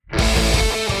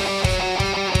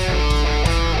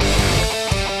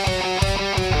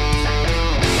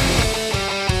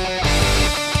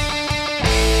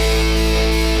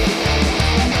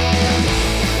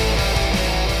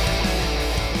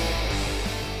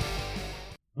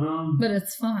But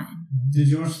it's fine. Did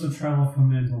you watch the trailer for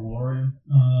Mandalorian?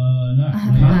 No. I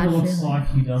have a It bad kind of looks feeling. like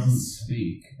he doesn't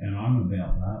speak, and I'm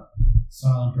about that.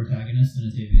 Silent protagonist in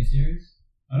a TV series.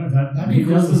 I don't know. That'd He be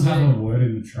cool to doesn't have see. a word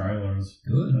in the trailer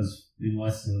Good.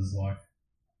 unless there's like...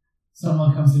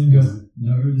 Someone comes in and goes,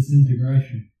 no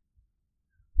disintegration.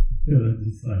 Yeah, they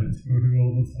just say it to him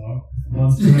all the time.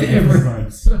 Once per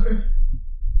episode. So,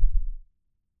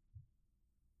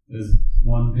 There's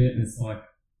one bit, it's like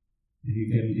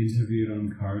you get interviewed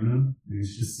on Conan, and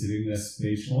he's just sitting there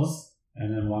speechless,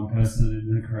 and then one person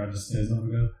in the crowd just stays up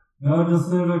and goes, no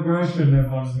disintegration, and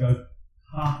everyone just goes,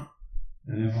 ha!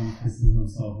 And everyone pisses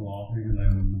themselves laughing and they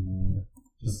win the award.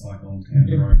 Just like Old Town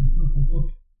Road.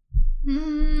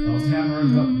 Old Town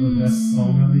Road got the best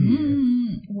song of the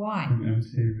year Why? from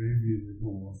MTV Music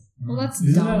Awards. Well, that's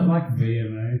Isn't dumb. it like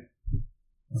VMA?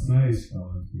 That's not how you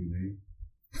spell MTV.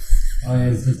 Oh yeah,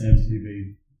 it's just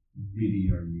MTV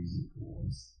Video Music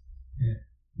Awards. Yeah.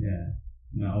 Yeah.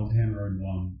 No, Old Town Road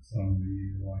won Song of the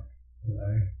Year like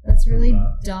today. That's really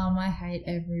That. dumb. I hate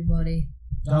everybody.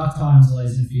 dark times,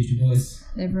 ladies and future boys.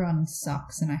 Everyone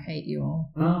sucks and I hate you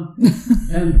all.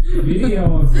 And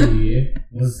Video of the Year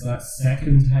was that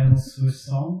second Taylor Swift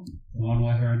song, the one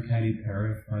where her and Katy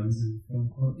Perry are friends in the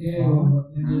film clip.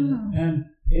 Oh. And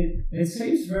it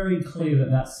seems very clear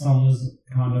that that song is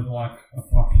kind of like a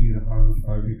fuck you to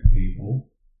homophobic people.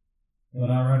 But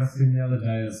I read a thing the other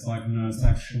day that's like, no, it's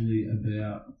actually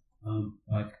about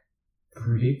like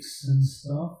critics and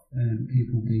stuff and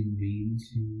people being mean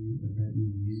to you about your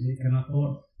music. And I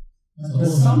thought,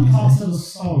 there's some parts of the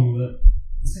song that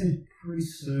seems pretty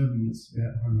certain it's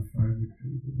about homophobic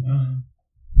people.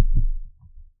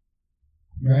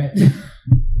 Right.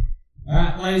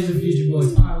 Alright, ladies and future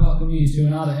boys, I welcome you to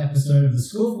another episode of the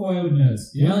School for Wayward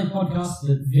Nerds, the only podcast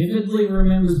that vividly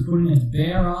remembers putting its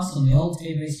bare ass on the old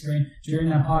TV screen during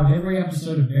that part of every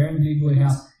episode of Bear in the Big Boy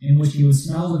House in which he would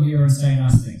smell the viewer and say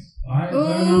nice things. I Ooh,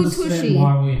 don't understand tushy.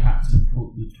 why we had to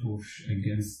put the tush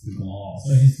against the glass.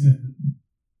 So he's,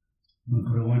 We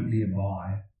could have went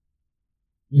nearby.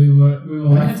 we were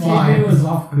When like the five. TV was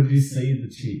off, could you see the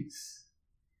cheeks?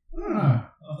 I don't know.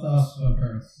 I'll have to ask my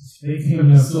parents. Speaking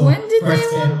When of, When did they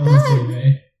want that?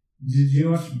 TV. did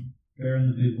you watch Bear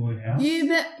in the Big Boy House? You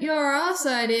bet your ass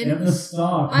I did. At the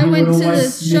start, I he went would to the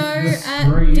always sniff show the at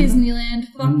screen Disneyland.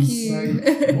 Fuck and you.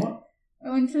 say, what? I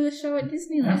went to the show at At the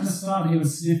Disneyland. start, he would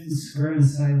sniff the screen and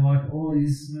say, like, oh, you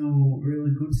smell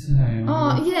really good today. And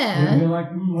Oh, we'd yeah. be like,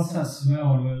 what's that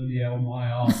smell? And we'd yell my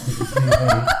ass at the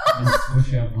TV and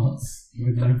squish our butts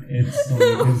with no pants on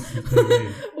against the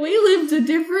TV. We lived a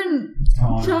different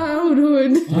Time.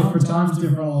 childhood. Different times,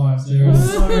 different lives. There Oh.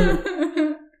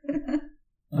 is.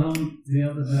 The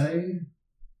other day,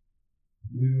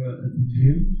 we were at the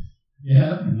gym,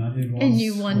 Yeah. and I did one And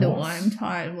you wonder why I'm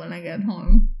tired when I get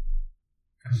home.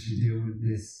 Because you deal with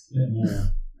this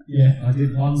more. Yeah. I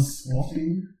did one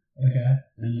squatting, Okay.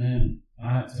 and then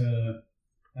I had to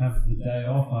have the day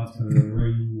off. I had to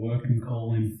ring work and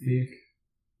call in thick.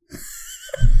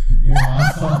 You're an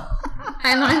asshole.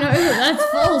 And I know that that's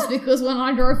false because when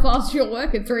I drove past your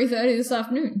work at 3:30 this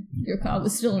afternoon, your car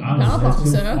was still in the I car was park, there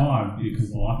till sir. 5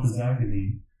 because life is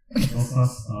agony. Plus I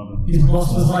started. His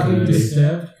boss was like, you're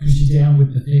disturbed because you're down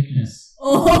with the thickness.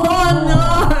 Oh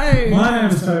no! My name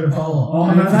is Toad Apollo.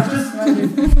 Oh no, that just made me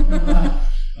think of that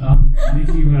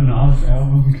Nicki Minaj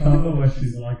album cover where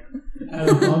she's like, And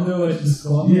a bundle where she's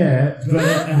squatting. yeah, but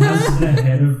it has the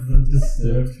head of the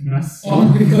Disturbed mask. Oh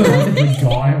my God. The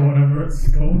guy or whatever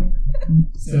it's called.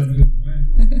 Sounds good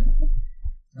to me.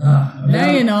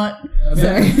 No, you're not.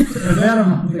 Sorry. About a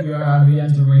month ago, I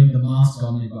began to read The Mask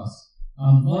Omnibus.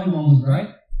 Volume 1 was great.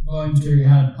 Volume 2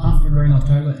 had Hunt for Green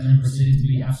October and then proceeded to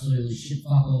be absolutely shit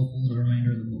fuck all for the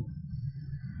remainder of the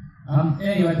book.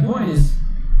 Anyway, the point is,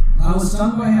 I was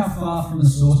stunned by how far from the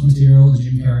source material the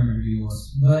Jim Carrey movie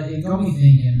was, but it got me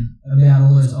thinking about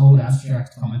all those old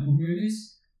abstract comic book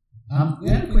movies. We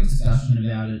had a quick discussion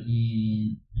about it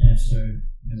in an episode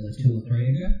maybe like 2 or 3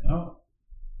 ago.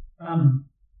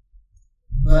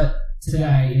 But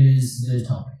today is the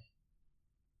topic.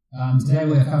 Today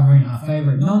we're covering our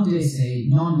favourite non-DC,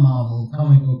 non-Marvel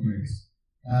comic book movies.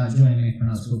 Joining me for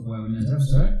another School for Wayward Nerds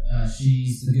episode,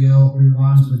 she's the girl who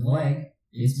rhymes with leg.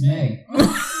 It's Meg.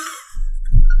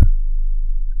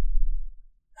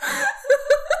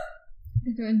 I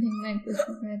don't think Meg was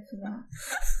prepared for that.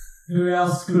 Who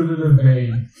else could it have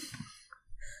been?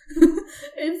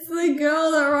 It's the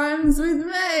girl that rhymes with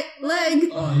leg.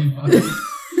 Oh, you fucking...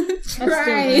 I still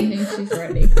Trey. don't think she's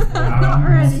ready. I'm not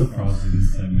ready. surprised you didn't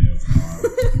say me off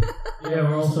time. Yeah,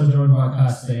 we're also joined by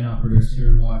Christine, our producer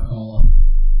in White Collar.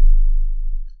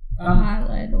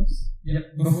 Highlighters.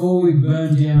 Yep. Before we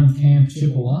burn down Camp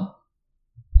Chippewa,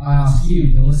 I ask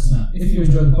you, the listener, if you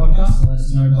enjoy the podcast, let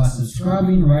us know by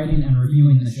subscribing, rating, and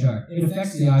reviewing the show. It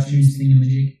affects the iTunes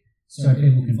thingamajig so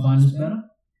people can find us better.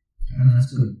 And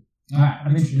that's good. Alright,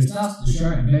 I've introduced us, the show,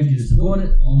 and begged you to support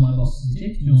it. All my bosses and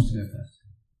tips. Who wants to go first?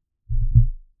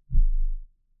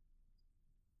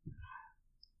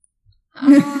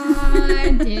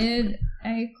 I did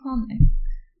a comic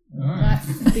Alright.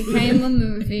 that became a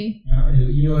movie.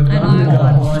 You have And done the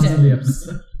I watched guidelines of the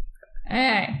episode.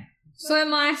 Okay, so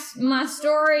my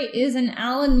story is an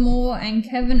Alan Moore and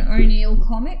Kevin O'Neill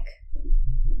comic,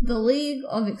 The League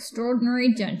of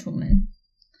Extraordinary Gentlemen.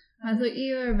 I thought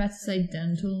you were about to say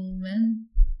gentlemen.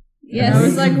 Yes. And I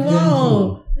was like, Gentle.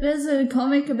 whoa, there's a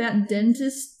comic about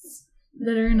dentists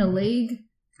that are in a league.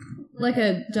 Like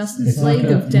a Justice League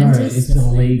of dentists. No, it's a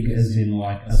league as in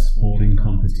like a sporting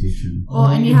competition. Oh,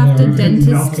 and you have to Who can dentist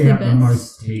knock the out the best.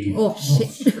 most teeth Oh,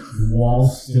 shit. while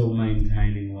still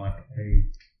maintaining like a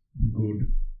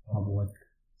good public.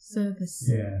 Service.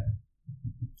 Yeah.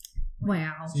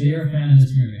 Wow. So you're a fan of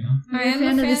this movie, huh? I am a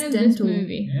fan of this dental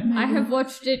movie. Yeah. I have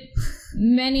watched it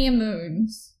many a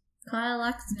moons. Kyle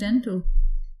likes dental.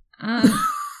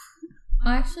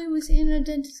 I actually was in a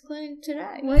dentist clinic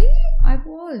today. Were you? I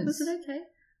was. Was it okay?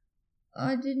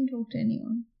 I didn't talk to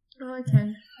anyone. Oh,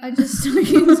 okay. I just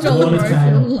installed a What a rope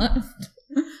tale. and left.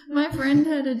 My friend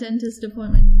had a dentist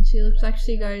appointment and she looks like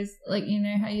she goes, like, you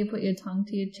know how you put your tongue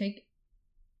to your cheek?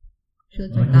 She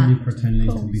looked like Like when that. you're pretending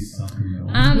Cool. to be sucking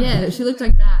on. Yeah, she looked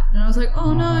like that. And I was like,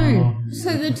 oh no.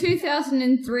 So the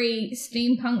 2003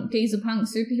 steampunk dieselpunk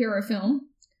superhero film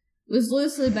was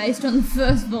loosely based on the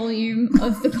first volume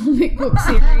of the comic book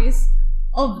series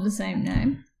of the same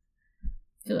name.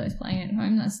 For those playing at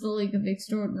home, that's The League of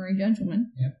Extraordinary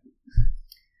Gentlemen. Yep.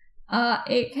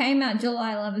 It came out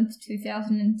July 11th,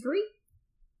 2003,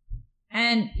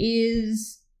 and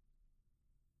is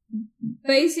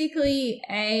basically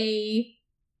a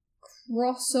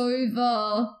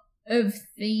crossover of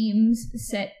themes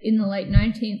set in the late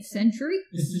 19th century.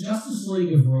 It's the Justice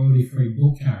League of royalty-free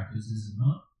book characters, is it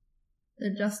not?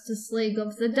 The Justice League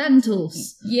of the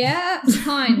Dentals. Yeah,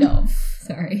 kind of.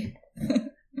 Sorry.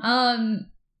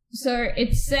 So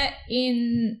it's set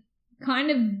in kind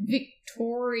of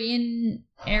Victorian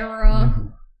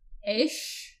era-ish.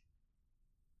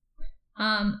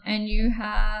 And you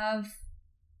have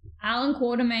Alan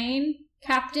Quatermain,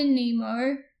 Captain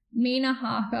Nemo, Mina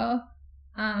Harker,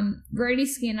 Grady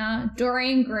Skinner,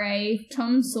 Dorian Gray,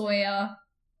 Tom Sawyer,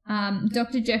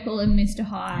 Dr. Jekyll and Mr. I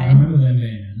Hyde, remember them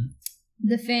being in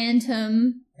the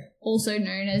Phantom, also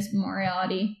known as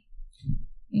Moriarty,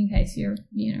 in case you're,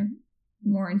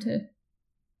 more into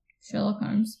Sherlock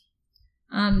Holmes.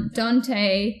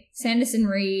 Dante, Sanderson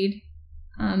Reed,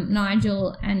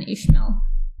 Nigel, and Ishmael,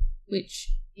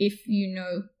 which, if you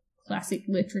know classic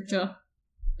literature,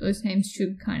 those names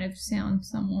should kind of sound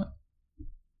somewhat...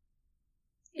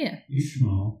 Yeah.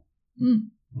 Ishmael.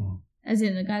 Oh. As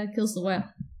in the guy that kills the whale.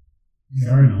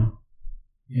 Jonah.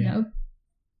 Yeah. No.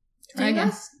 Do you Okay.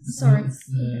 guys... Sorry. It's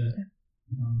the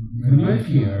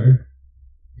Pinocchio.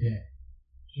 Yeah.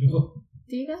 Sure.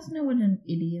 Do you guys know what an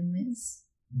idiom is?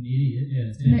 An idiot, yeah.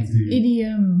 It's No, it.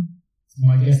 idiom.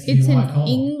 My guess It's is you an like Cole.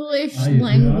 English Oh, you do?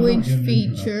 I'm not language getting into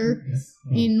that. feature Yes.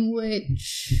 Oh. in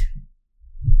which...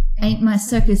 Ain't my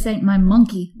circus, ain't my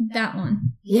monkey. That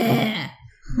one. Yeah.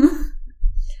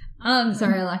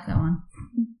 Sorry. I like that one.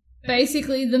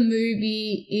 Basically, the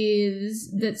movie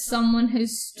is that someone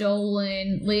has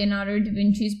stolen Leonardo da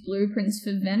Vinci's blueprints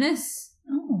for Venice,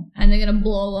 Oh. and they're going to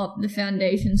blow up the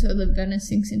foundation so that Venice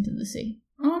sinks into the sea.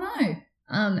 Oh no.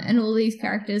 And all these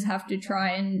characters have to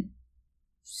try and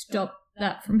stop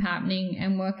that from happening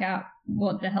and work out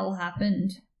what the hell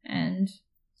happened. And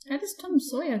How does Tom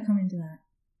Sawyer come into that?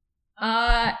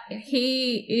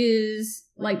 he is,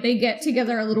 like, they get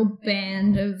together a little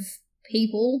band of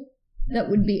people that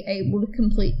would be able to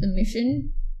complete the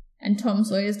mission, and Tom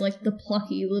Sawyer's like the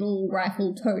plucky little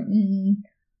rifle-toting,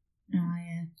 Oh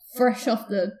yeah. fresh off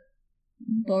the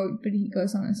boat, but he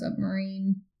goes on a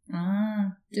submarine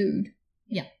Ah. dude.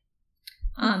 Yeah.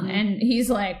 And he's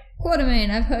like,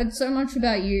 Quatermain, I've heard so much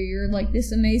about you. You're like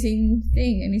this amazing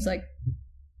thing. And he's like,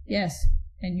 yes,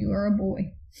 and you are a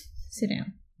boy. Sit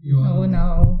down. You are- Oh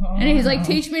no. Oh, And he's like, no.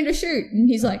 teach me to shoot. And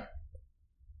he's like,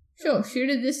 sure, shoot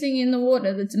at this thing in the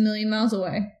water that's 1,000,000 miles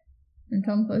away. And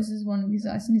Tom closes one of his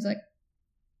eyes and he's like,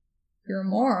 you're a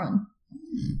moron.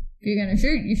 If you're going to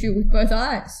shoot, you shoot with both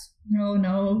eyes. No,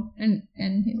 no. And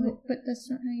he's like, but that's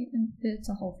not how you, and it's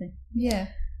a whole thing. Yeah.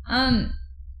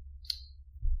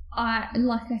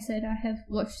 Like I said, I have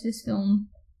watched this film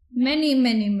many,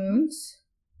 many moons.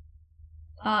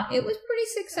 It was pretty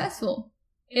successful.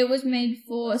 It was made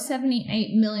for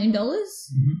 $78 million,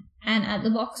 and at the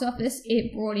box office,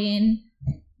 it brought in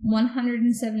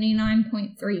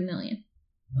 $179.3 million.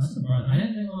 That's surprising. I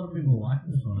didn't think a lot of people liked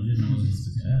this one. I didn't know it was a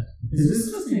success. Is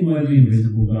this the thing where the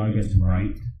invisible guy gets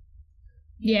raped?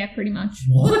 Yeah, pretty much.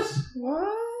 What?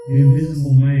 What? The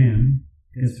invisible man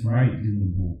gets raped in the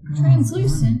book.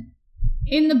 Translucent.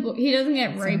 In the book, he doesn't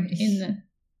get raped in the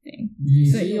thing. Do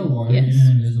you But see a warrior in yes.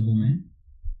 an invisible man?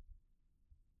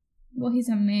 Well, he's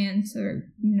a man, so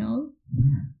no.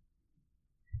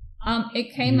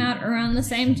 It came out around the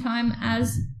same time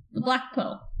as The Black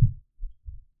Pearl.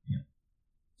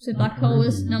 So Black Pearl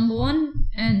was number 1,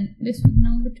 and this was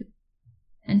number 2.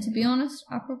 And to be honest,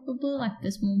 I probably like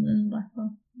this more than Black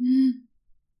Pearl.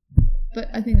 But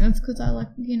I think that's because I like,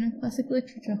 classic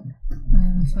literature.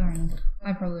 Fair enough.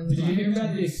 I probably would. Did you hear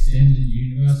about the extended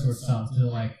universe where it starts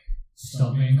to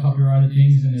stop being copyrighted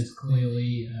things, and it's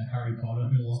clearly Harry Potter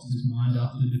who lost his mind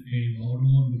after defeating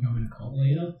Voldemort and becoming a cult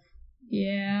leader?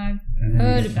 Yeah, And then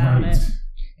Heard he gets about raped.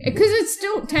 because it's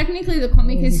still, technically the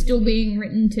comic is still being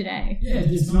written today. Yeah,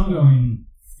 it's an ongoing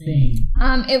thing.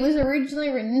 It was originally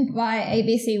written by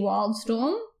ABC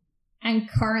Wildstorm, and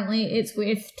currently it's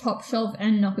with Top Shelf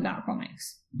and Knockabout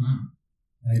Comics. Wow.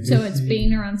 So it's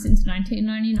been around since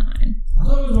 1999. I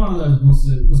thought it was one of those books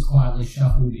that was quietly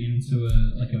shuffled into a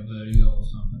Vertigo or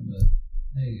something, but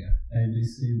there you go.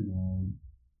 ABC World,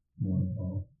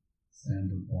 whatever,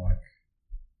 sounded like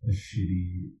a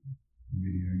shitty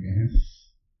video game.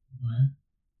 Right?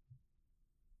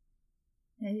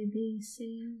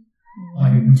 ABC.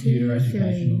 Like a computer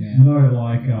educational game. No,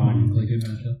 like, Click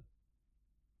adventure.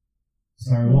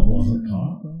 sorry, what was it,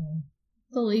 Carl?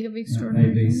 The League of No,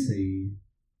 Extraordinary Friends. ABC,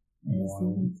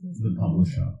 Wild, the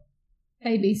publisher.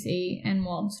 ABC and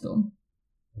Wildstorm.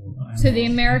 Or- So the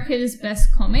America's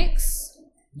Best Comics,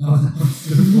 Oh, that was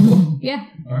beautiful. yeah,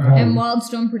 Alright. and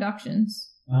Wildstorm Productions.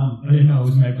 I didn't know it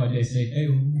was made by DC. Hey,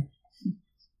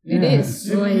 It yeah, is,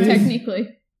 Superman's-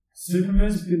 technically.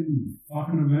 Superman's been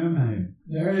fucking a mermaid.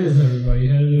 there it is, everybody. You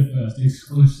heard it first.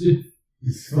 Exclusive.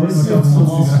 Exclusive to couple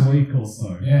months last ago. week or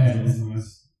so. Yeah. It was the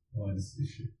most latest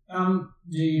issue.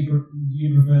 Do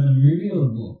you prefer the movie or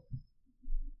the book?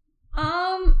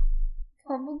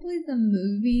 Probably the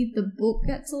movie. The book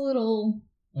gets a little.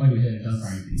 Like we said,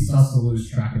 it starts to lose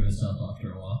track of itself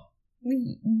after a while.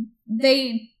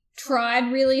 They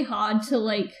tried really hard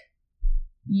to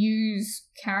use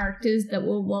characters that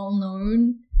were well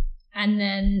known, and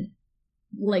then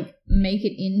make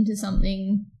it into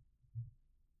something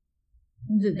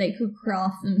that they could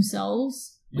craft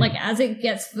themselves. Yeah. As it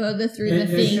gets further through the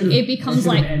They thing, should've- it becomes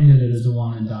they should've ended it as a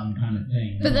one and done kind of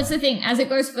thing. But that's the thing, as it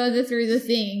goes further through the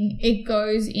thing, it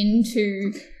goes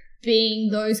into being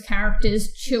those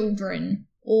characters' children,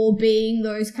 or being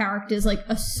those characters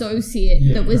associate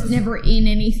Yeah, that was that's- never in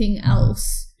anything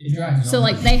else. it drags So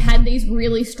on. they had these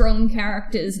really strong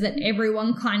characters that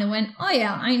everyone kind of went, oh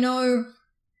yeah, I know,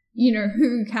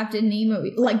 who Captain Nemo,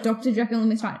 Dr. Jekyll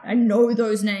and Mr. Hyde, I know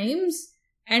those names,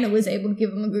 and it was able to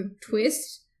give them a good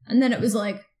twist. And then it was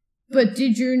but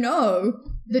did you know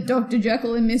that Dr.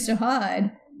 Jekyll and Mr.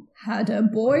 Hyde had a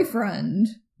boyfriend?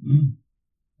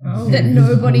 Oh. That The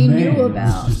nobody invisible knew man was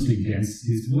about. just against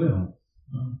his will.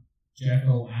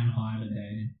 Jekyll and Hyde are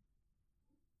dating.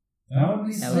 That would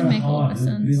be That so would make a lot hard. of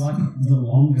It would be sense. the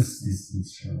longest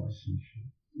distance relationship.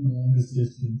 The longest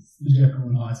distance. The Jekyll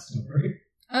and Hyde story.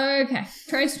 Okay,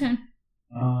 Trey's turn.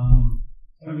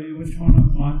 Toby, which one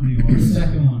of mine do you want? The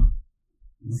second one.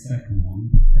 The second one.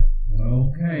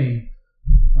 Okay.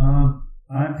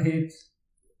 I picked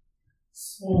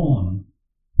Spawn.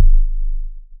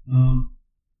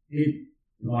 It,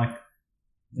 like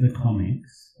the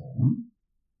comics, Spawn,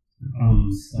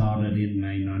 started in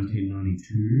May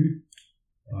 1992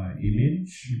 by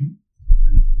Image.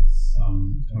 And it was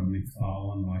Todd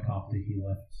McFarlane, after he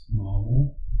left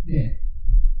Marvel. Yeah.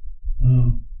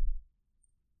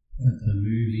 But the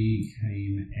movie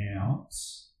came out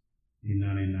in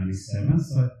 1997,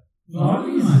 so Well,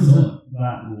 this I isn't thought.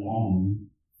 that long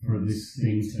for this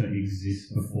thing to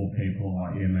exist before people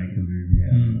make a movie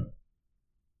out of it.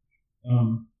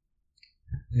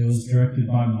 It was directed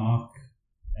by Mark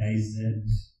A.Z.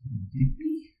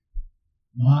 Dippy.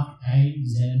 Mark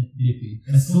A.Z. Dippy.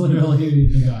 That's literally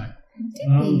the guy.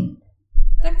 Dippy.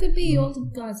 That could be your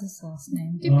guy's last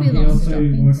name. Dippy he Long also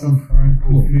Stockings. worked on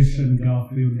Frankenfish and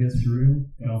Garfield Gets Real,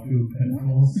 Garfield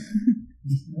Petfalls,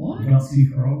 What?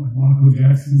 Gutsy Frog, Michael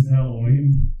Jackson's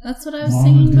Halloween. That's what I was Mama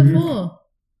singing Duke. before.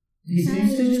 He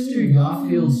seems to just do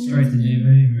Garfield straight to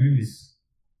DVD movies.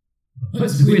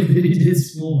 It's weird that he did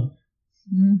Spawn.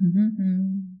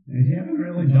 Mm-hmm. He haven't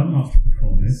really done much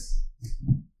before this.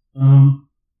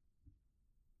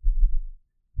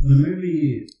 The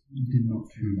movie did not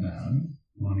too bad,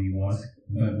 money-wise,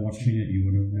 but watching it you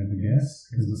would have never guessed,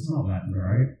 because it's not that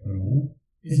great at all.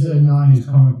 It's a 90s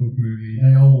comic book movie.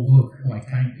 They all look like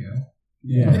Tank Girl.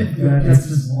 Yeah, That's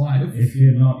just life. if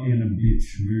you're not in a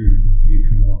bitch mood, you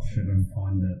can watch it and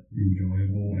find it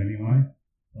enjoyable anyway.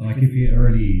 Like, if you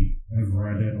already have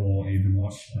read it or even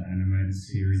watched the animated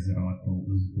series that I thought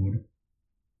was good,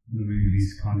 the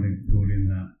movie's kind of good in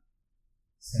that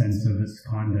sense of it's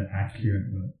kind of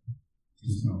accurate, but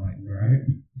just not that great.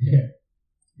 Yeah.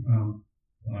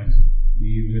 Like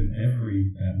you with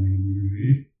every Batman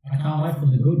movie. I can't wait for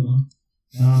the good one.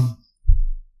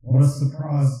 What a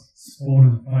surprise! Spawn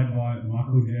is played by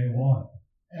Michael J. White.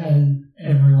 And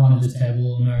everyone at the table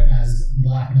will know as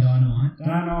Black Dynamite.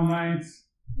 Dynamite.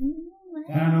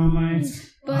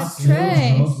 But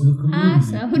Trey,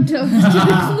 ass out to the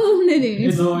community.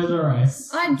 It's always a race.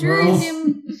 I drew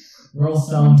him. We're all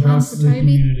selling drugs to the Toby.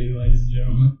 community, ladies and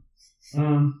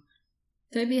gentlemen.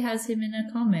 Toby has him in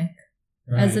a comic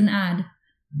Right. as an ad,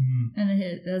 Mm.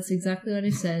 and that's exactly what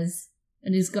he says.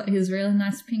 And he's got his really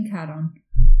nice pink hat on.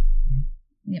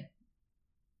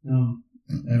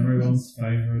 Everyone's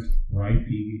favourite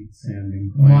rapey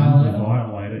sounding Violator. the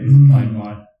Violator is Mm. played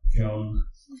by John.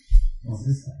 What's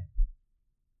his name?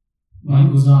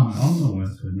 Michael Zama. On the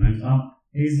Westwood names.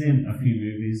 He's in a few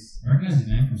movies. I recognise his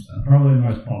name from stuff. Probably the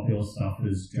most popular stuff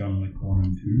is John Wick 1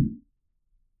 and 2.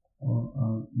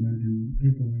 I imagine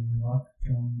people really like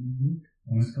John Wick.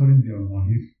 I almost called him John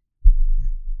Wick.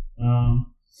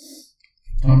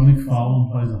 Todd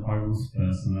McFarlane plays a homeless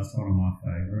person. That's one of my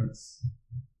favourites.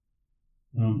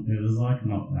 There's like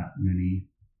not that many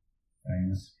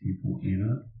famous people in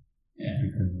it. Yeah.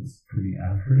 Because it's pretty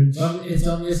average. But it's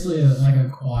obviously like a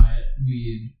quiet,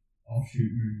 weird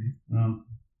offshoot movie.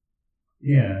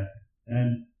 Yeah,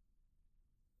 and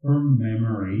from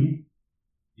memory,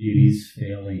 it is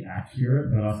fairly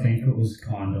accurate, but I think it was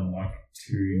kind of like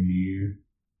too new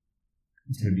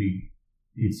to be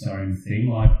its own thing.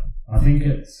 Like, I think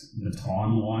the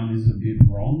timeline is a bit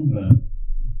wrong, but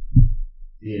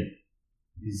it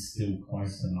is still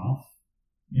close enough.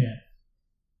 Yeah.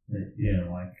 That, yeah,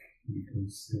 like, you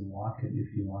could still like it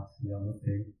if you liked the other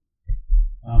thing.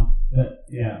 But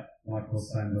yeah, like I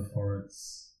was saying before,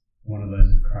 it's one of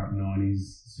those crap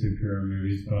 90s superhero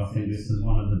movies, but I think this is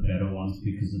one of the better ones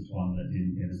because it's one that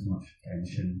didn't get as much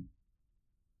attention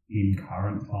in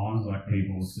current times. Like,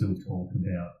 people still talk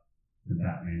about the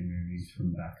Batman movies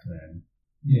from back then,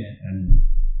 Yeah. and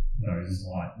those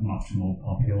like much more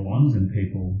popular ones, and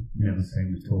people never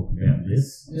seem to talk about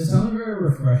this. It's something very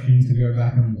refreshing to go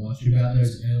back and watch about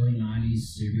those early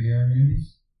 90s superhero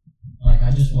movies. Like,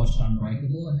 I just watched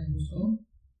Unbreakable, I think it was called.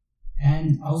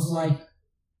 And I was like,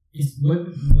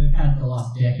 we've had the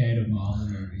last decade of Marvel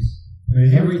movies.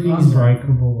 Everything is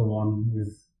Unbreakable, the one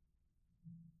with.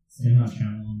 Cinema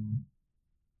Channel on.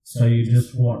 So you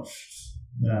just watched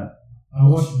that. I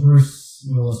watched Bruce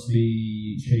Willis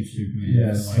be Chief Superman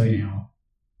Yeah, for so like an hour.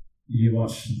 You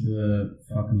watched the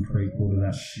fucking prequel to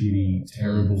that shitty,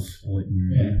 terrible Split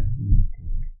movie. Yeah.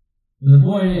 But the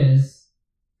point is,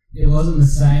 it wasn't the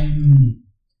same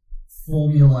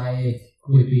formulaic,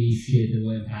 quippy shit that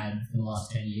we've had for the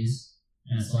last 10 years.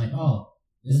 And it's like, oh,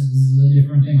 this is a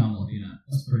different thing I'm looking at.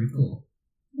 That's pretty cool.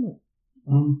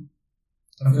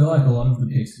 I feel like a lot of the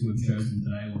picks we've chosen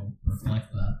today will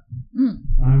reflect that.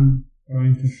 I'm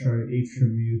going to show each of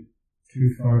you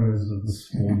 2 photos of the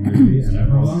Spawn movie, and Several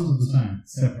everyone's ones or the same?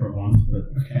 separate ones, but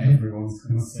Okay. everyone's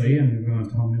going to see, and you're going to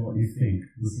tell me what you think.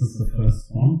 This is the first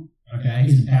one. Okay,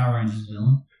 he's a Power Rangers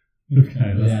villain,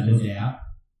 Okay, without a doubt.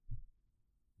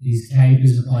 His cape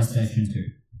is a PlayStation 2.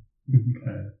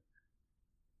 Okay.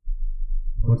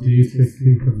 What do you two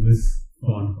think of this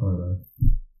fun photo?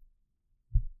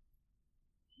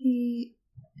 He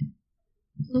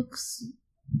looks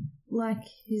like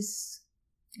his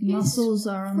muscles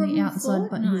are on the from outside,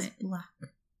 but he's Fortnite. black.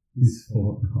 This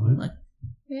Fortnite? Like-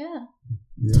 Yeah.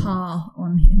 Yeah. Tar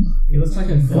on him. He looks like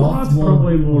a goth. Fortnite's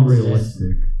probably more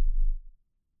realistic.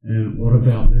 And what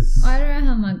about this? I don't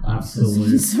know how my glasses.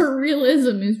 Absolute. So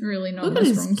realism is really not Look my at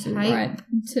his strong suit cape. right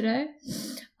today.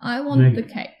 I want Meg, the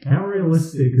cape. How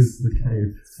realistic is the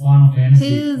cave? Final Fantasy.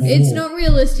 His- It's not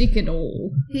realistic at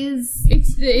all. His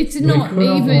It's not we could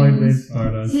upload even. these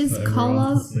photos his for everyone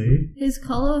colour- to see. his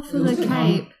collar for It the looks like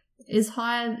cape is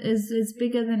higher, is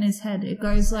bigger than his head. It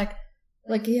goes like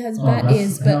he has Oh, bat that's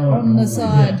ears, but how it on the normally-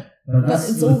 side. But that's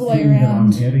it's all the way thing that I'm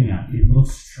around. getting at. It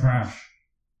looks trash,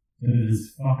 but it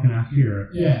is fucking accurate.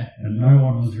 Yeah. And no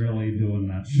one was really doing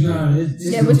that shit. No,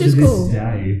 it's Yeah, which To is this cool.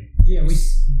 day. Yeah,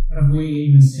 have we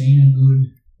even seen a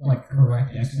good like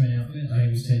correct X-Men outfit. I think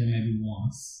we've seen it maybe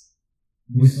once.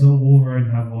 We saw Wolverine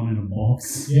have one in a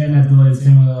box. Yeah, and at the latest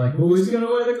time, we were like, "Oh, he's gonna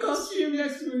wear the costume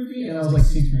next movie," and that was like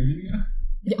 6 movies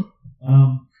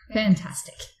ago.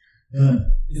 Fantastic.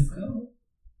 It's cool.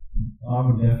 I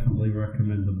would definitely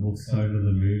recommend the books over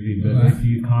the movie, but Right. if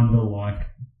you kind of like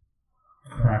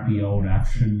crappy old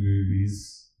action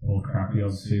movies or crappy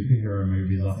old superhero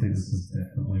movies, I think this is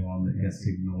definitely one that gets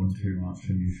ignored too much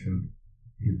and you should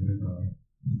give it a go.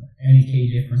 Any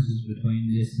key differences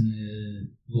between this and the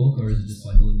book, or is it just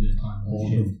like a little bit of time? Or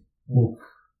Shit. the book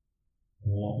a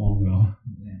lot longer.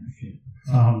 Yeah, no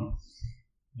shit.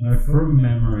 No, from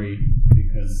memory,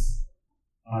 because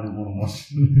I didn't want to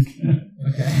watch it again.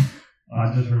 Okay.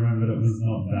 I just remembered it was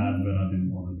not bad, but I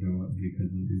didn't want to do it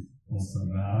because it is also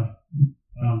bad.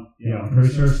 Yeah, I'm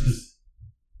pretty sure it's just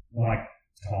like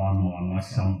timeline, like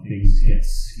some things get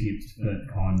skipped that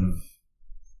kind of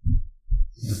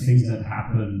the things that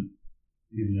happen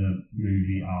in the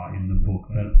movie are in the book,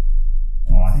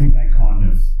 but I think they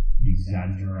kind of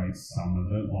exaggerate some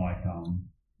of it,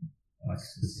 like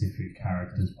specific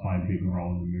characters play a bigger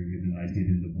role in the movie than they did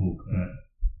in the book, but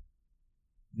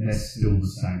they're still the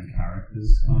same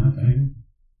characters kind of thing.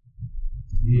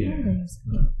 Yeah.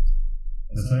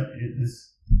 So it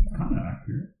is kind of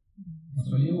accurate. That's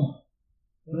what you want.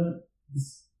 But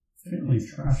it's fairly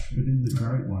trash, but in the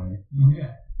great way. Okay.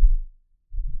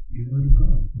 Give it a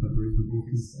go, but read the book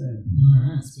instead.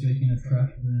 Alright, speaking of trash,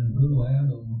 but in a good way, I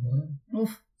got one for you.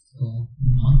 Oof. It's called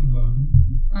Monkey Bone.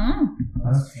 Oh,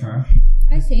 That's trash.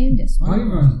 I see this one. Monkey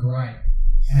Bone's great.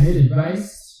 And it is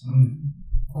based,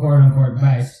 quote unquote,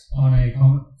 based on a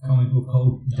comic book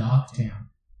called Darktown.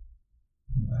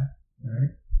 Okay, right?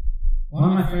 One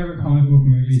of my favourite comic book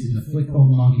movies is a flick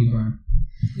called Monkey Bone.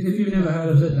 If you've never heard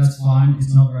of it, that's fine.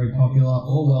 It's not very popular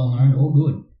or well known or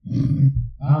good.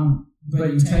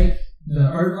 But you take the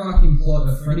overarching plot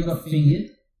of Freddy Got Fingered,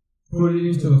 put it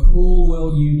into a cool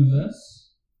world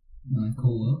universe,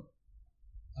 cool world,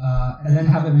 and then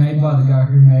have it made by the guy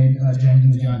who made James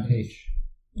and the Giant Peach.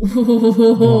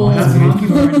 Oh, That's Monkey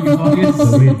Bone, you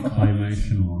fuckers. The weird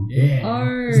claymation one. Yeah.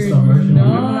 Oh, It's stop motion. no.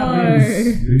 Remember that man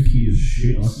is spooky as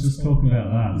shit. Let's just talk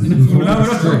about that. This was all a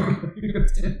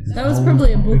trick. That was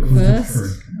probably a book It was a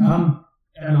first. trick.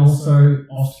 And also,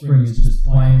 Offspring is just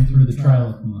playing through the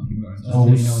trailer for Monkey Bone. So Oh,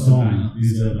 you which know what's song? about.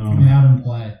 Is it, Come out and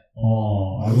play.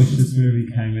 Oh, I wish this movie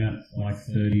came out like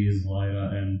 30 years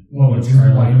later and Well, the it's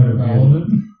trailer way could have been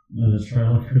relevant. no, the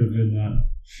trailer could have been that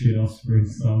shit Offspring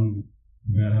song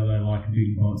about how they like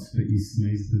big butts but you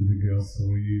sneezed and the girl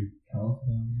saw you.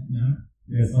 California, no?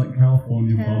 Yeah, it's like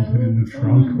California bumping in the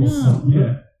trunk or something.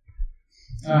 Yeah.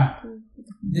 Alright.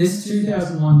 This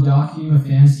 2001 dark humour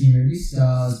fantasy movie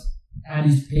stars at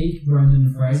his peak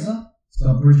Brendan Fraser. It's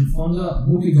got Bridget Fonda.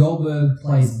 Whoopi Goldberg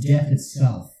plays death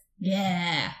itself.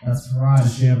 Yeah. That's right.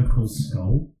 Does she have a cool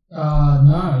skull?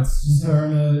 No, it's just her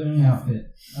in an outfit.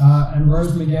 And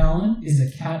Rose McGowan is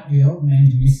a cat girl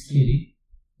named Miss Kitty.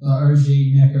 The OG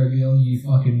Neko girl, you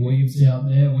fucking weebs out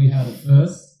there. We had it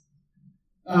first.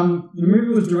 The movie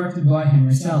was directed by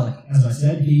Henry Salick. As I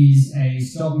said, he's a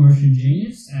stop-motion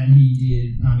genius, and he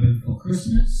did Nightmare Before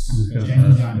Christmas, Okay, James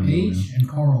and that's Giant familiar. Peach, and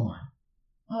Coraline.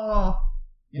 Oh.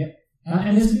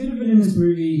 And there's a bit of it in this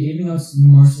movie, even though it's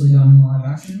mostly done in live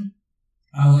action.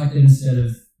 I liked it instead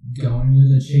of going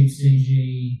with a cheap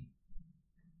CG,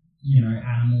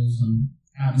 animals and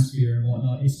atmosphere and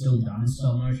whatnot. It's still done in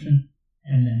stop motion,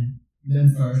 and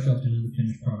then photoshopped into the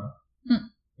finished product.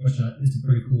 Which is a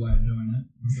pretty cool way of doing it.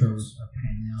 I'm sure it was a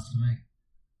pain in the ass to make.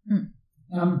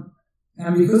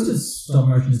 And because it's stop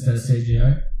motion instead of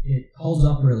CGI, it holds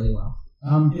up really well.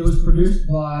 It was produced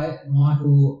by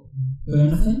Michael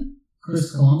Bernathan,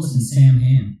 Chris Columbus, and Sam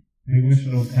Hamm. I think we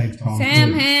should all take time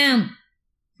Sam Ham.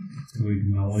 to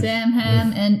acknowledge. Sam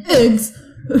Ham and eggs.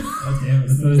 God damn it,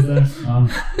 it's Thursday.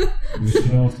 We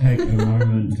should all take a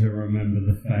moment to remember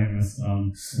the famous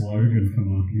slogan for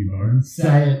Monkey Bone.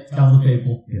 Say it, tell the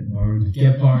people. Get boned.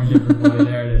 Get boned, everybody.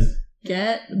 There it is.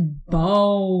 Get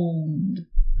boned.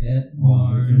 Get Oh,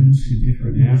 boned. she's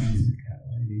different now. She's a cat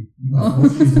lady. Oh.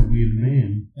 Before she's a weird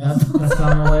man. That's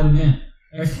unrelated, man.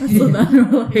 That's an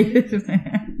unrelated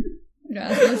man.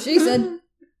 That's what she said.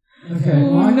 Okay,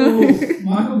 Oh,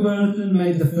 Michael Bernathan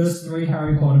made the first 3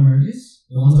 Harry Potter movies,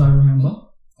 the ones I remember.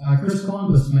 Chris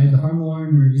Columbus made the Home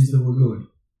Alone movies that were good,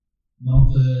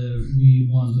 not the weird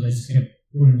ones where they just kept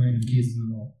putting random kids in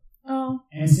them all. Oh.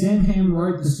 And Sam Hamm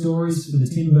wrote the stories for the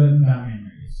Tim Burton Batman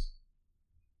movies.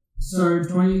 So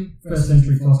 21st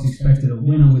Century Fox expected a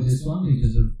winner with this one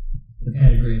because of the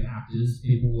pedigree of actors,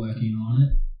 people working on it.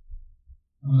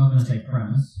 I'm not going to say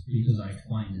premise because I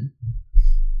explained it.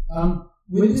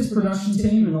 With this production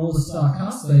team and all the star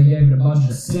cast, they gave it a budget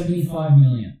of $75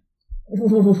 million.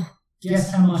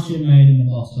 Guess how much it made in the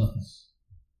box office?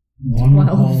 One 12.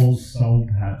 whole soul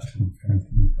patch.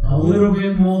 A little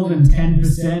bit more than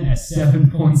 10% at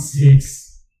 7.6.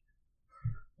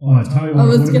 Oh, I tell you what, I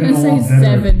was it would've gonna been a say lot better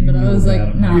 7, if you but I knew was like,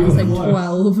 about it. no, I was like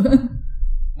Close. 12.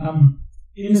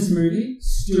 In this movie,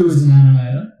 Stu is an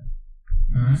animator.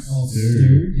 Alright,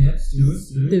 Stu. Yeah,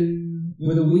 Stu.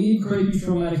 With a weird, creepy,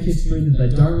 traumatic history that they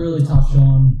don't really touch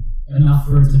on enough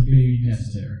for it to be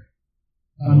necessary.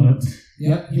 What?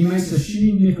 Yep, he makes a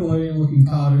shitty Nickelodeon-looking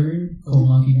cartoon called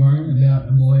Monkey Bone about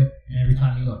a boy, and every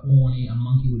time he got horny, a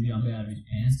monkey would jump out of his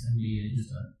pants and be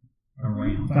just a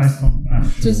round. Based on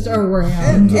actual... Just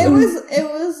around. It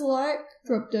was like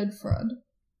Drop Dead Fred.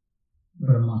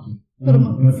 But a monkey. But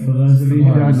for those of you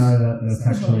who don't know that, that's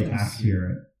actually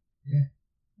accurate.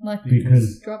 Like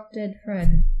Because, Drop Dead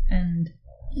Fred and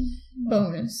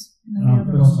Bonus.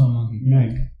 But also a monkey.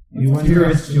 Meg, you went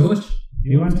Curious George?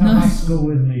 to high school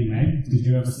with me, Meg. Did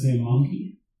you ever see a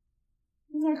monkey?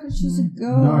 No, because she's a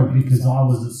girl. No, because I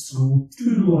was at school to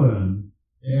learn.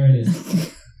 There it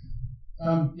is.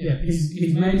 Yeah,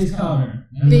 he's made his cartoon.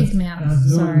 And Big it's- Mouth, and it's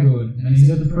doing sorry. good. And he's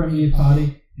at the premiere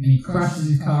party, and he crashes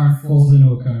his car and falls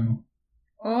into a coma.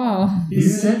 Oh.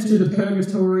 He's sent to the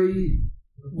purgatory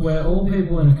where all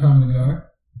people in a coma go,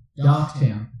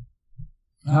 Darktown.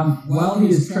 While he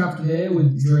is trapped there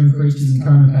with dream creatures and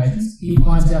coma patients, he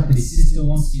finds out that his sister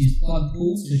wants to use plug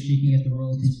pools so she can get the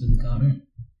royalties for the cartoon.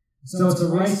 So it's a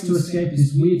race to escape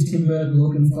this weird Tim Burton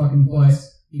looking fucking place.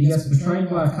 He gets betrayed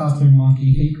by a cartoon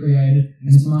monkey he created,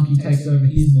 and this monkey takes over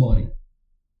his body.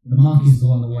 The monkey's the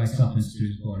one that wakes up in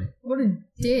Stu's body. What a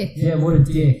dick. Yeah, what a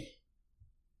dick.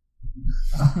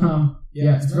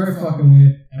 Yeah, it's very fucking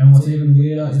weird, and what's even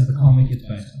weirder is the comic it's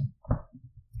based on.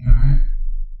 Alright?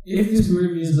 If this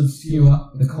movie is obscure,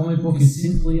 the comic book is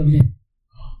simply a myth.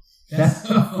 That's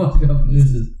how fucked up this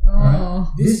is. Oh.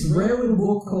 This rare little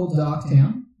book called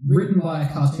Darktown, written by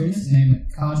a cartoonist named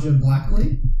Kaja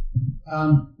Blackley,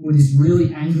 with this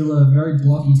really angular, very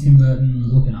blocky Tim Burton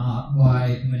looking art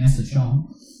by Vanessa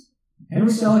Chong. Henry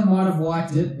Selick might have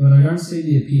liked it, but I don't see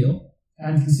the appeal.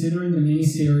 And considering the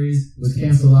miniseries was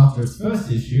cancelled after its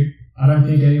first issue, I don't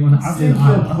think anyone I has think seen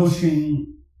they're either.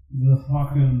 pushing the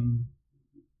fucking...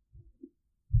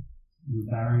 the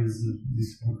barriers of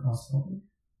this podcast topic.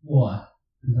 Why?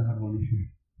 Because I have one issue.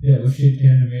 Yeah, well, shit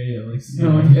came immediately. So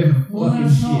no one gave a fucking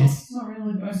shit. It's not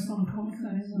really based on comic,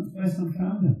 that isn't. It's based on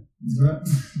fandom. That's right.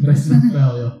 Based on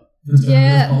failure.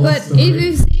 Yeah, but if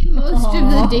you've seen most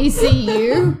of the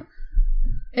DCU,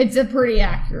 it's a pretty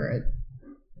accurate.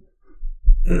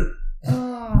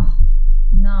 Oh,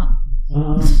 no.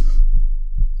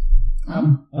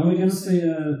 Are we going to see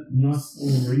a nice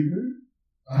little reboot?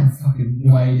 I'm fucking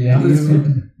way down this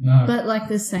one. No. But like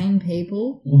the same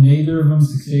people. Well, neither of them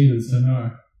succeeded, so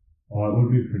no. Oh, it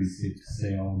would be pretty sick to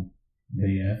see old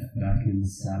BF back in the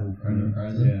saddle. Brendan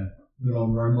Fraser. Yeah. Good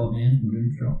old robot man from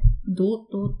Doomstrike. Dot.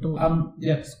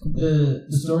 Yep. The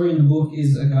story in the book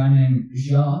is a guy named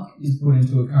Jacques is put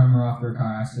into a coma after a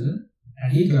car accident,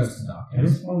 and he goes to How do you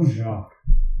Darktown. spell Jacques?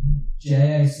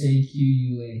 Jacque.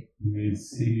 You mean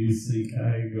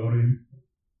C-U-C-K, got him.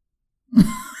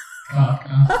 Cock.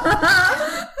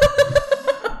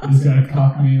 He's gonna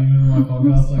cock me in the middle of my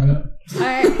podcast like that.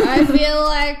 I feel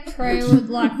like Trey would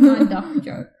like my duck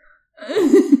joke.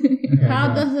 How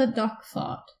go. does a duck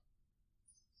fart?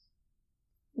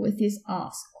 With his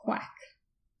ass quack.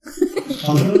 I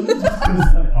was going to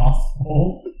say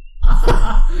asshole.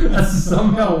 That's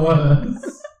somehow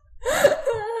worse. I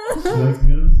was going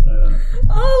to say that.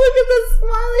 Oh, look at the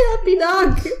smiley happy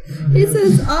duck. He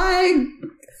says, I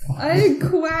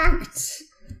quacked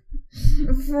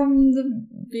from the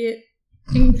bit.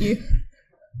 Thank you.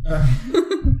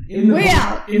 In the We book,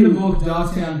 out. In the book,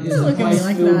 Darktown is Don't a look at me place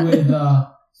like filled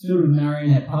that. with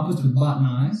marionette puppets with button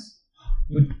eyes.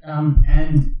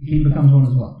 And he becomes one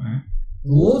as well, right?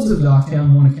 The Lords of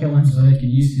Darktown want to kill him so they can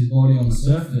use his body on the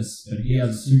surface, but he has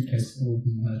a suitcase full of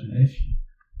his imagination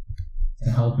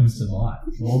to help him survive.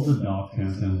 Lords of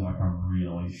Darktown sounds like a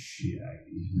really shit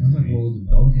 80s Sounds like movie. Lords of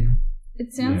Dogtown.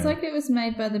 It sounds Yeah. like it was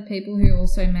made by the people who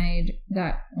also made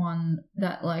that one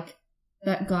that like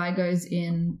that guy goes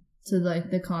in to like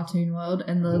the cartoon world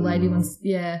and the lady wants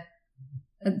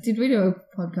did we do a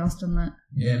podcast on that?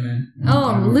 Yeah, man.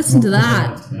 Oh, listen to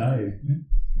that. Today.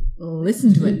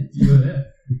 Listen to it. You were there.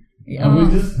 Are we Oh.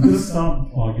 just going to start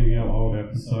plugging our old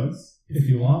episodes? If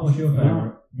you want, what's your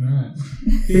favourite? Alright.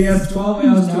 He has 12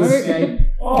 hours to No. escape.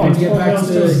 Oh, And get back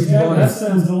to his body. that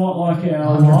sounds a lot like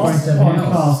our 127 last hours.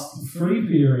 podcast free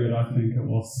period, I think it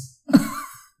was.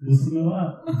 Listen to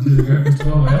that. Did it go for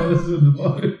 12 hours with the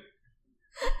boat?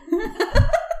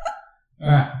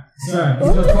 Alright, so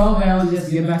he's got 12 hours, he has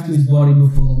to get back to his body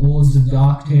before the Lords of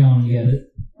Darktown get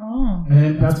it. Oh. And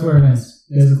then that's where it ends.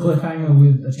 There's a cliffhanger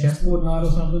with a chessboard knight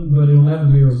or something, but it'll never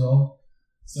be resolved.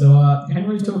 So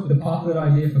Henry took the puppet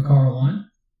idea for Coraline,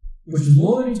 which is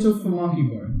more than he took for Monkey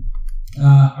Bone.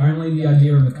 Only the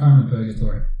idea of the coma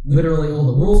purgatory. Literally all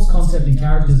the rules, concept, and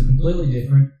characters are completely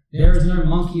different. There is no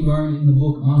Monkey Bone in the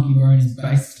book Monkey Bone is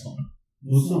based on.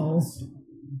 Well, it's not.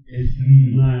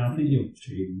 No, I think you're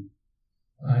cheating.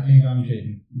 I think I'm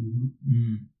cheating.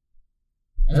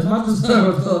 Mm-hmm. As much as I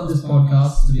would love this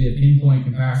podcast to be a pinpoint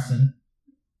comparison,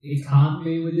 it can't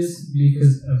be with this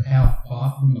because of how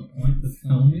far from the point the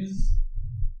film is.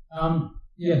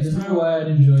 Yeah, there's no way I'd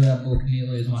enjoy that book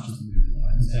nearly as much as the movie, though.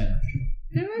 I can say that for sure.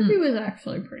 The movie was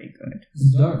actually pretty good.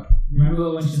 It's dope.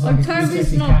 Remember when she's like October's a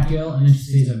sexy not- cat girl and then she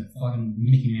sees a fucking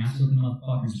Mickey Mouse looking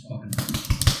motherfucker and just fucking...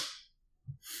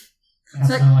 Cats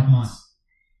So- don't like mice.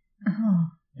 Oh,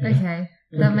 Yeah. okay.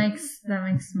 That makes more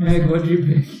Meg, sense. what'd you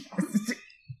pick?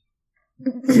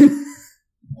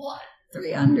 What?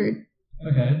 300.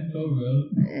 Okay, talk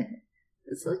about it.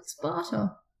 It's like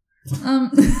Sparta.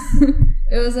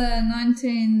 It was a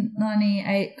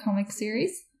 1998 comic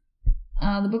series.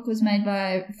 The book was made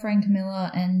by Frank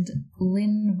Miller and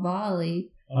Lynn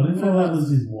Varley. I didn't know that was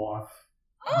his wife.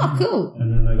 Oh, cool.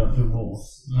 And then they got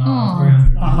divorced. Aw.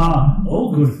 300. Aha!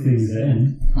 All good things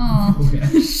end. Oh, Okay.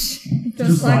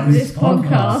 just like this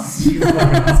podcast. You fucking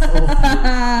asshole.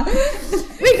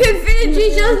 We can finish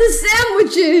each other's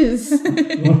sandwiches.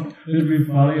 Well, it'd be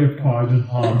funny if Kai just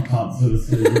hard cuts at a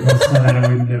scene because so that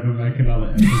we'd never make another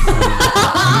episode.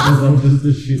 Because I'm just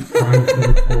a shit prank for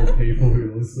the poor people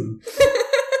who listen.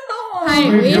 Hey,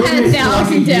 We've we been had doing this for like a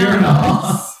thousand year and a downloads.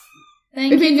 half.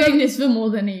 We've been doing this for more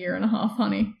than a year and a half,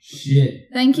 honey. Shit.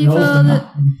 Thank you No, for the it's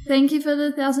thank you for the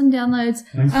 1,000 downloads.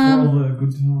 Thanks for all the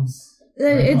good times.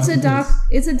 It's a like dark. this.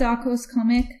 It's a Dark Horse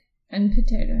comic and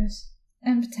potatoes.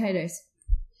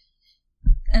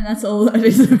 And that's all that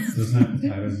is. There's no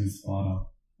potatoes in Sparta.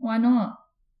 Why not?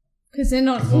 Because they're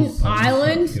not Because all an the soldiers got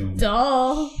island. killed.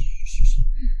 Duh.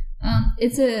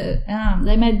 It's a.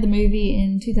 They made the movie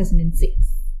in 2006.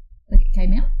 Like it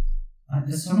came out.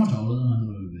 That's so much older than I thought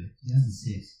it would be.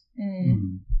 2006. Yeah.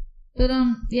 Mm. But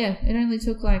yeah, it only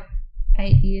took like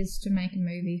 8 years to make a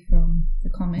movie from the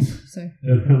comic. So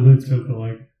It only took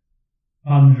like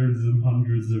hundreds and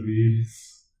hundreds of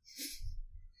years.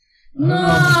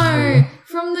 no,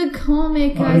 from the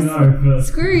comic. I know, but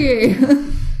Screw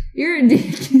you. You're a dick.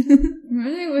 I think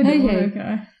we're doing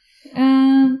okay.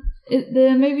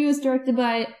 The movie was directed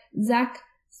by Zack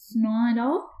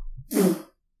Snyder.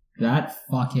 That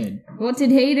fuckhead. What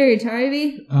did he do,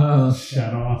 Toby?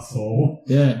 Shadow asshole.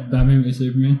 Yeah, Batman v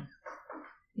Superman.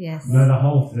 Yes. No, the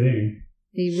whole thing.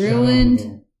 He Shadow ruined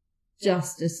asshole.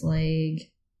 Justice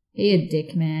League. He a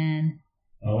dick man.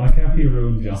 I like how he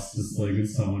ruined Justice League and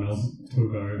someone else took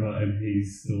over and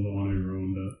he's still the one who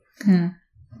ruined it. Huh.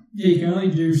 Yeah, you can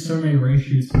only do so many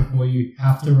reshoots before you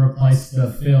have to replace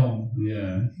the film.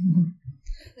 Yeah.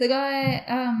 The guy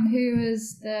who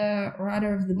was the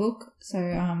writer of the book, so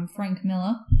Frank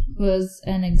Miller, was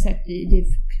an executive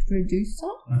producer.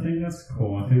 I think that's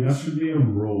cool. I think that should be a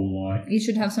rule, like... You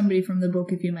should have somebody from the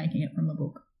book if you're making it from the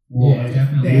book. Well, Yeah,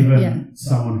 definitely. even Yeah.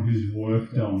 someone who's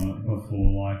worked on it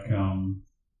before, like,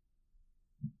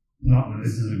 not that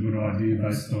this is a good idea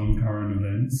based on current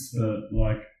events, but,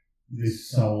 like, this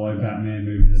solo Batman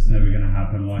movie that's never going to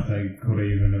happen, like, they could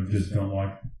even have just got,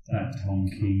 like, that Tom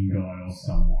King guy or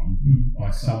someone.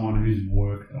 Like, someone who's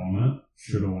worked on it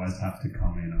should always have to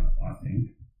come in it, I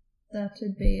think. That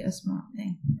would be a smart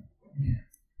thing.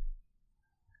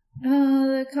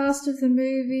 The cast of the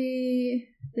movie,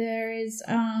 there is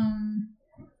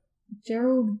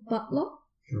Gerald Butler.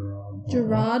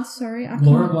 Gerard, sorry, I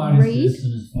Laura can't Blythe read.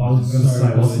 is I was going to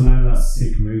say, what's the name of that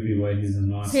sick movie where he's a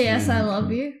nice P.S. man? I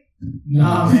love you.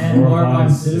 Nah, man, Laura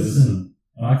Blythe Citizen.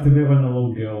 I like the bit when the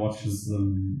little girl watches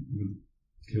them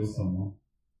kill someone.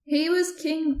 He was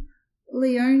King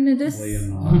Leonidas.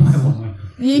 Leonardo.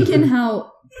 You can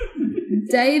help.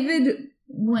 David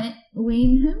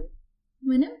Wenham?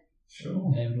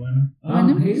 Sure. David Wenham.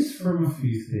 Wenham? He's from a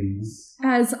few things.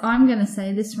 As I'm going to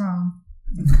say this wrong.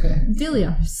 Okay.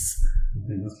 Dilios. I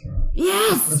think that's right.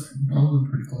 Yes! That's probably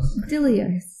pretty close.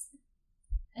 Dilios.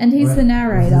 And he's the What's his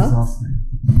narrator. last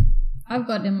name? I've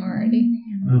got him already.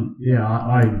 Yeah,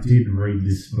 I did read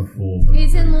this before. But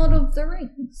He's in Lord of the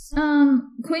Rings.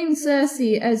 Queen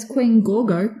Cersei as Queen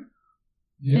Gorgo.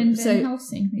 Yep. And Van so,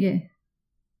 Helsing. yeah.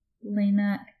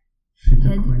 Lena She's the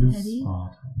Head- Queen of Heady?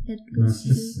 Sparta. Head- That's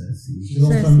just Cersei. She's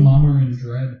also Cersei. Mama in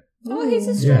Dread. Oh, he's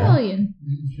Yeah. Australian.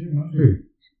 She must be. Who?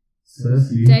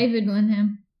 Cersei. David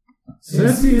Wenham.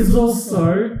 Cersei is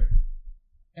also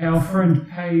our friend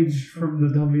Paige from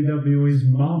the WWE's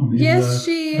mum. in Yes,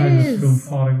 the she famous is. film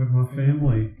Fighting with My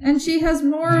Family. And she has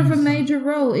more of a major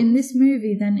role in this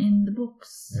movie than in the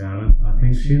books. Yeah, I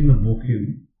think she in the book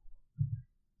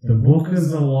the book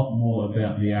is a lot more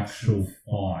about the actual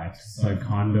fight. So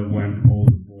kind of when all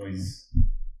the boys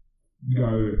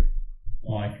go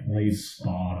leave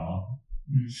Sparta,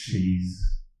 she's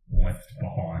left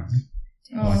behind.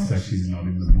 So she's not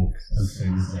in the book as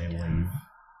soon as they leave.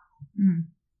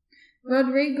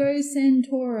 Rodrigo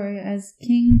Santoro as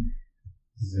King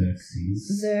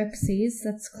Xerxes.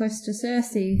 That's close to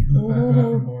Cersei. The fat guy from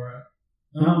Oh. Borat.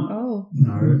 Oh.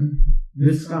 No,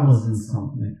 this guy was in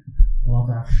something. Love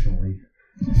Actually.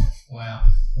 Wow.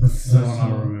 That's the one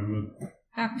I remember.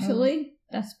 Actually,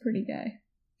 that's pretty gay.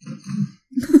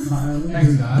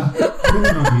 Thanks, guy. I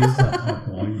did not use that type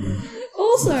of language.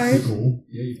 Also, Cool.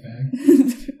 Yeah, you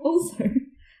fag. also,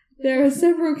 there are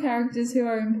several characters who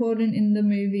are important in the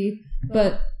movie,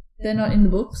 but they're not in the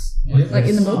books. Yeah. Like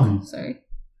in the son. book, sorry.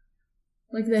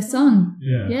 Like their son.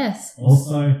 Yeah. Yes.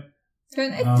 Also,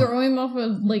 Don't they Um, throw him off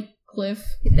a cliff?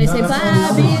 They say No, bye,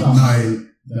 that's bitch. all No,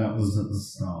 that was at the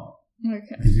start.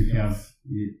 Okay. Because if you have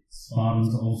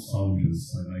Spartans are all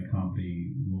soldiers, so they can't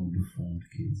be little deformed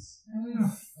kids. How are we gonna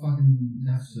fucking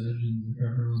have surgeons if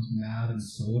everyone's mad and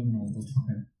swording all the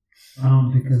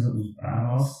time? Because it was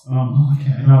badass.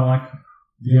 Okay. No,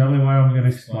 the only way I'm going to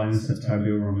explain this that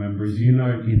Toby will remember is,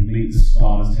 in Meet the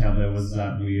Spartans, how there was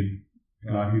that weird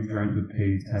guy who drank the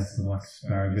pig, tasted like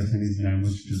asparagus, and his name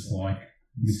was just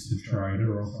Mr.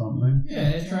 Trader or something.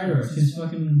 Yeah, Trader. It's his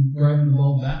fucking brave and the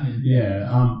bold Batman.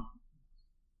 Yeah,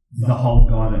 the whole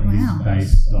guy that Wow. he's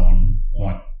based on,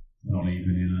 not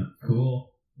even in it.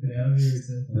 Cool. Get out of here, he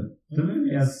said. But the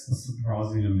movie has a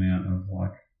surprising amount of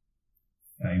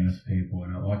famous people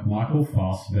in it. Michael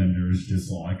Fassbender is just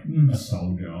a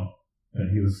soldier, but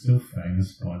he was still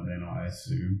famous by then, I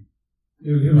assume.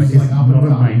 It was He's up not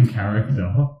and a main coming.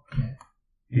 character. Yeah.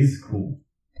 He's cool.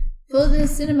 For the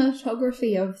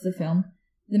cinematography of the film,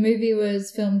 the movie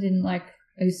was filmed in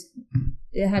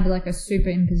it had a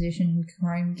superimposition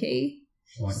chrome key.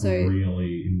 So-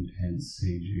 Really intense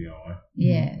CGI.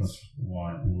 Yeah. That's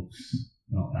why it looks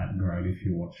not that great if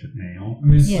you watch it now. I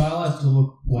mean, it's Yeah. stylized to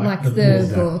look like the book.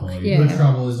 book. Exactly. Yeah. The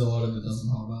trouble is a lot of it doesn't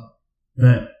hold up.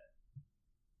 But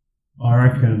I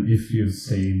reckon if you've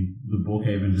seen the book,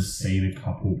 even just seen a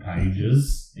couple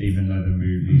pages, even though the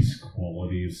movie's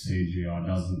quality of CGI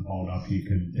doesn't hold up, you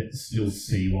can still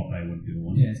see what they were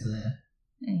doing. Yeah, it's there.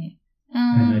 Yeah.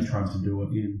 And they tried to do it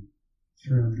in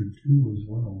 302 as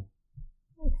well.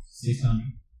 600.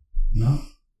 No.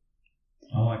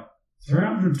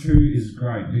 302 is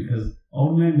great because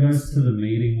old man goes to the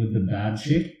meeting with the bad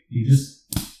chick. He just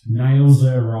nails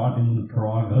her right in the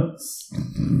privates.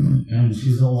 And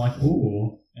she's all like,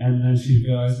 ooh. And then she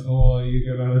goes, oh,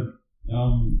 you're gonna,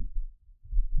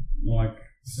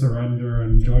 surrender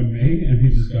and join me? And he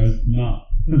just goes, nah.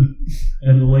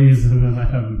 And leaves, and then they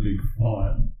have a big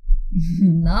fight.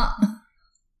 Nah.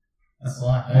 That's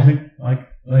like I think,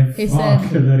 they He fuck,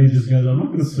 said- and then he just goes, I'm not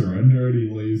going to surrender, and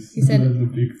he leaves. He said- and then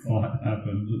the big fight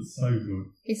happens. It's so good.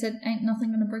 He said, ain't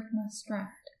nothing gonna break my stride.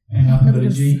 ain't nothing but a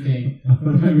Nothing GP. I thought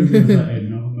maybe it was like, hey,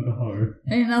 nothing but a hoe.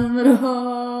 Ain't nothing but a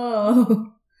hoe.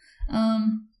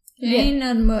 Ain't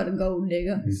nothing but a gold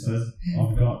digger. He says,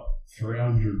 I've got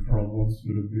 300 problems,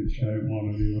 but a bitch ain't one.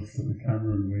 And he looks at the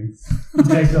camera and winks. He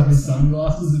takes off his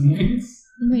sunglasses and winks.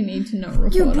 We need to not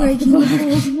record. You're breaking the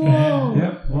fourth wall.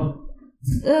 Yep, well,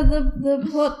 The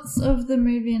plots of the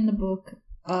movie and the book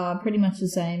are pretty much the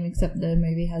same, except the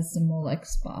movie has some more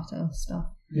Sparta stuff.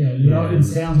 Yeah, Yeah. it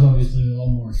sounds obviously a lot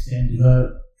more extended.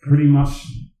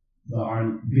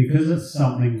 because it's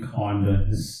something kind of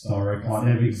historic,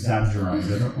 they've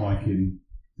exaggerated it, in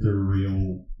the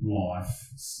real life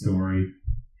story.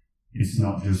 It's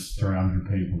not just 300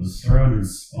 people. There's 300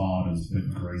 Spartans,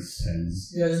 but Greece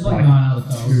sends Yeah, there's 9 other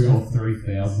fellas. 2,000 or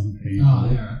 3,000 people. Oh,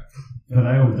 yeah, right. But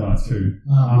they all die too.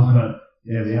 Oh, But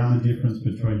yeah, the only difference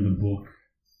between the book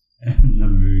and the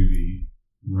movie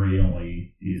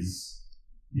really is,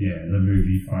 the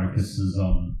movie focuses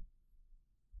on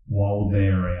while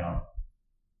they're out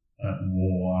at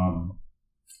war,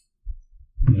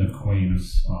 the Queen of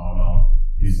Sparta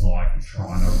is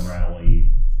trying to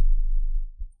rally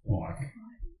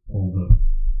all the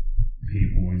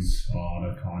people in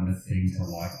Sparta kind of thing to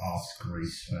ask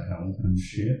Greece for help and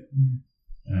shit.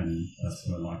 And that's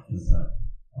where there's that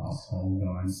asshole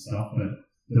guy and stuff. But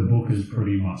the book is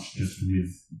pretty much just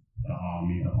with the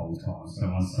army the whole time. So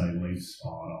once they leave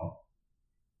Sparta,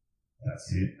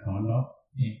 that's it, kind of.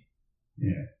 Yeah.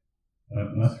 Yeah.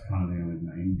 That's kind of the only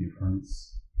main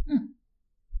difference. Hmm.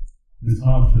 It's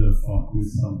hard to fuck with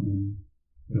something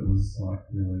that was like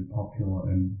really popular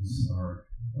and historic,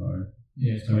 though.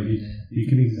 Yeah, it's So already you, there. you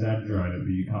can exaggerate it,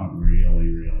 but you can't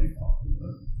really fuck with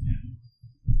it.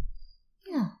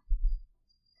 Yeah.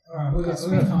 Alright, we've got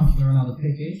time for another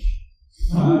pick each.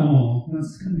 Oh,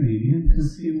 that's convenient,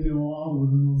 because here we all are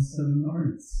with another set of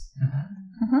notes.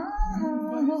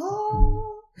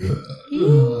 What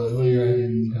do you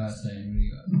reckon, guys? What do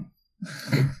you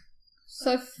got?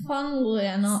 So, funnily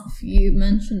enough, you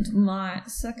mentioned my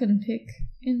second pick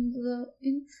in the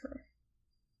intro.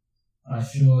 I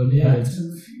sure did. Back to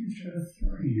the Future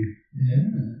 3. Yeah.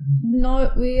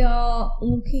 No, we are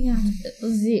looking at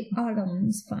the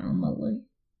Addams Family.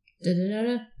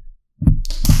 Da-da-da-da.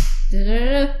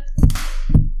 Da-da-da-da.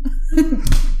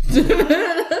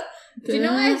 Do you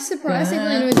know I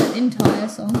surprisingly know that entire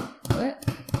song? What?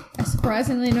 I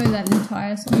surprisingly know that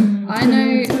entire song. I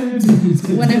know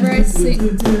whenever I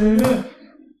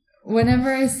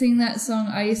sing that song,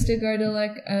 I used to go to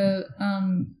like a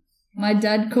my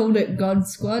dad called it God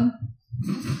Squad.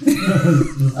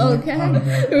 Okay.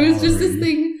 It was just this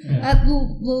thing at the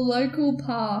local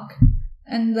park,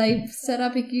 and they set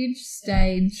up a huge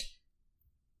stage,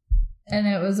 and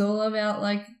it was all about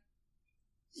like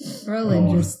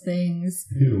religious things.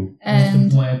 Ew. And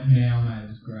to play it now, mate, it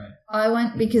was great. I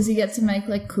went because you get to make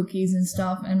like cookies and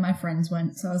stuff, and my friends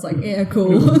went, so I was like, yeah, It cool.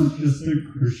 was just a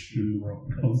Christian rock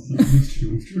concert with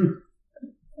children.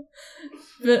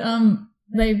 But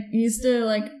they used to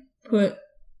like put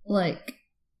like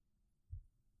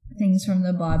things from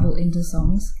the Bible into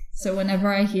songs. So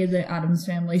whenever I hear the Addams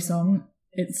Family song,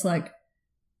 it's like,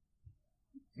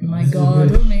 my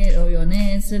God will meet all your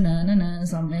needs, na-na-na,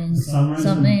 something, For some reason,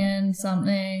 something and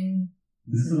something,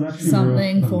 this is actually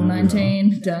something, real familiar.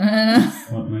 419, da-na-na.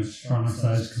 What I'm trying to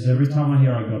say is, because every time I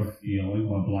hear I Got a Feeling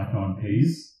by Black Eyed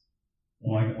Peas,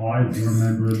 like, I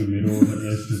remember in the middle of it,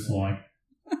 there's just like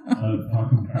a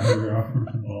fucking paragraph from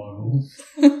the Bible.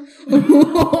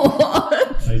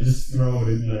 What? They just throw it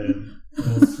in there.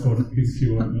 Or sort of things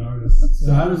you won't notice.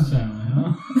 So Addams Family,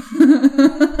 huh?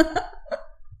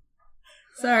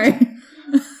 Sorry.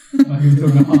 Like you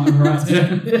took a hard right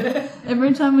there.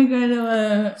 Every time we go to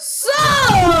a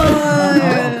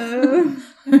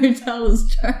hotel is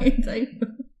trying to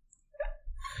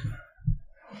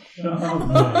Shut up,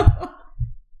 mate.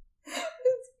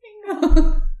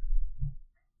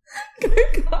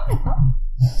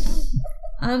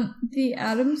 The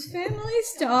Addams Family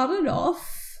started off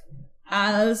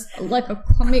as like a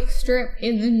comic strip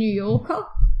in the New Yorker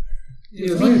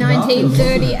in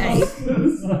 1938. I was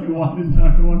gonna say, why did no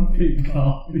one pick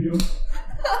Garfield?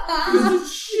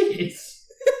 Shit.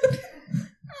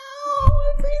 Oh,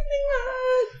 everything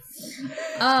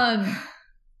hurts.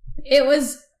 It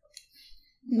was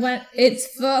when its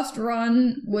first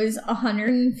run was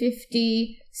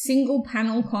 150 single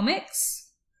panel comics.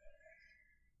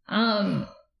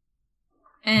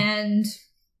 And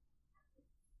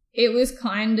it was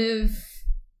kind of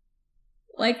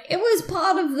like, it was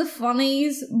part of the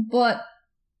funnies, but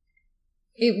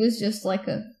it was just like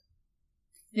a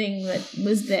thing that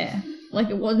was there. Like,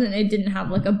 it didn't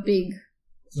have like a big...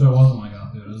 So it wasn't like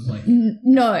Garfield, it was like...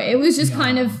 No, it was just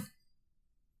kind Yeah. of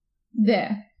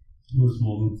there. It was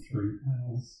more than 3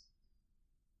 panels.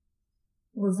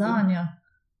 Lasagna.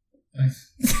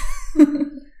 Thanks.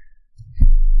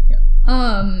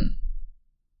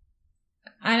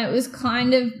 And it was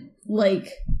kind of like,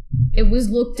 it was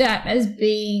looked at as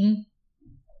being,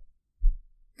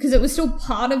 because it was still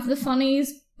part of the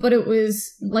funnies, but it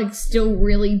was like still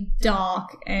really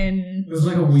dark, and It was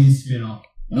like a weird spin-off.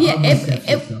 yeah,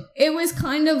 it was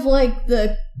kind of like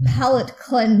the palate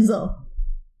cleanser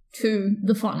to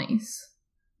the funnies,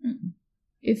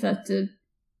 if that's a,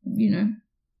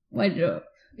 way to do it.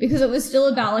 Because it was still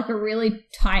about like a really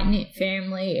tight-knit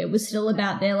family. It was still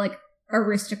about their like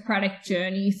aristocratic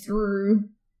journey through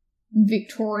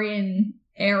Victorian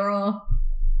era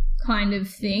kind of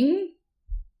thing.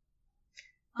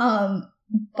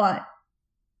 But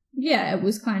yeah, it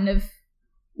was kind of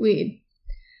weird.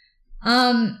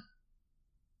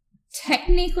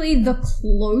 Technically the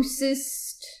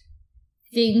closest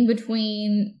thing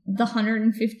between the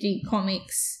 150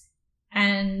 comics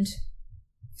and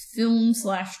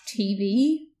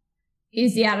film/TV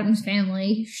is the Addams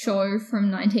Family show from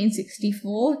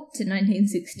 1964 to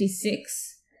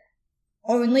 1966,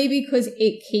 only because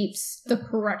it keeps the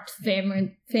correct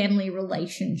family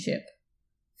relationship.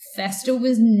 Fester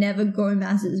was never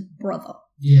Gomez's brother.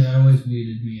 Yeah, that always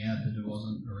weirded me out that it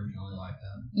wasn't originally like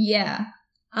that. Yeah.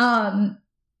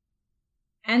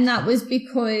 And that was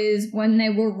because when they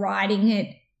were writing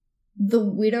it, the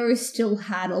widow still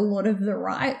had a lot of the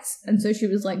rights. And so she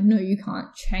was like, no, you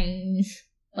can't change.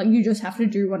 Like, you just have to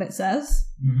do what it says.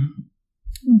 Mm-hmm.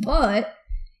 But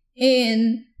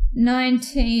in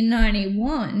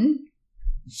 1991,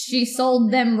 she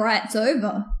sold them rights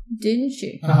over, didn't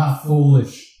she?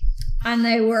 Foolish. And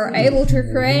they were able to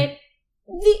create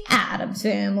the Addams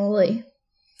Family.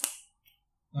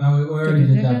 No, we already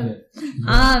did that bit.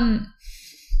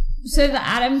 So the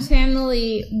Addams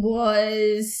Family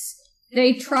was,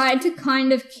 they tried to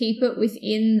kind of keep it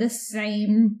within the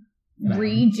same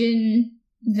vein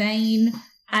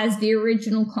as the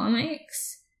original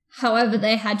comics. However,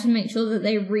 they had to make sure that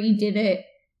they redid it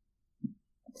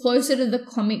closer to the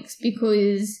comics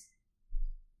because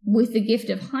with the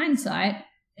gift of hindsight,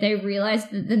 they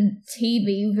realized that the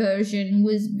TV version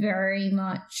was very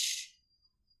much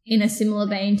in a similar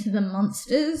vein to the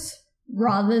Munsters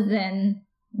rather than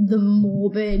the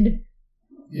morbid,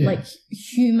 like,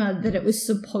 humor that it was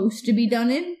supposed to be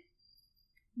done in,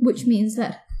 which means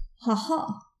that,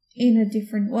 haha, in a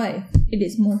different way, it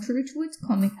is more true to its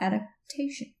comic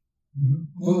adaptation. Mm-hmm.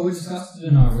 Well, we discussed it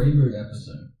in our reboot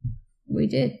episode. We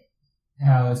did.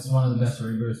 How it's one of the best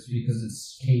reboots because it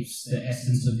keeps the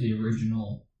essence of the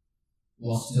original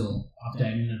while still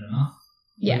updating it enough.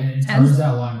 Yeah. It covers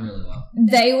that line really well.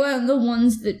 They weren't the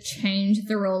ones that changed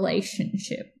the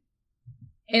relationship.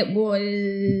 It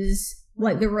was,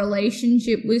 like, the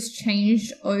relationship was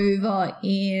changed over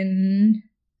in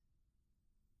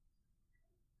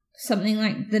something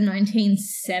like the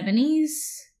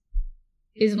 1970s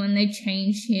is when they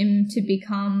changed him to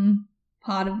become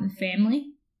part of the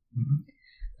family. Mm-hmm.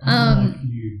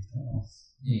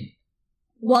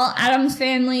 While Addams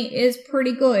Family is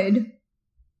pretty good,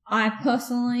 I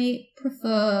personally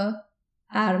prefer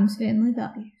Addams Family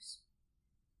Values.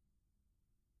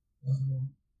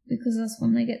 Because that's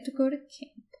when they get to go to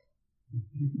camp.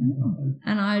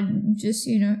 And I just,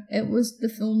 it was the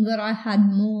film that I had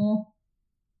more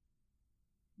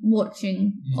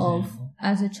watching of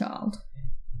as a child.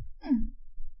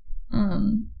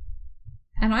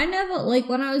 And I never, like,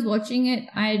 when I was watching it,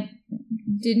 I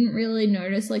didn't really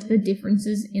notice, like, the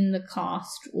differences in the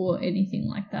cast or anything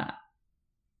like that.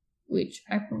 Which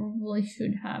I probably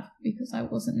should have, because I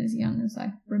wasn't as young as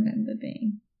I remember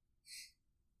being.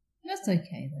 That's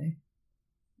okay, though.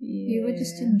 Yeah. You were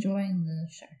just enjoying the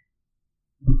show.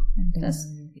 And the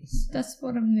movies. That's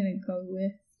what I'm gonna go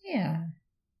with. Yeah.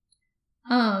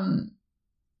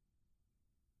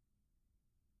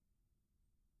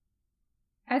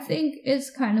 I think it's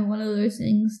kind of one of those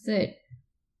things that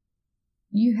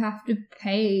you have to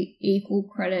pay equal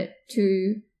credit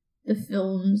to the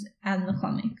films and the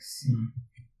comics.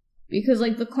 Because,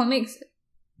 like, the comics,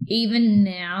 even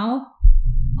now,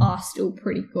 are still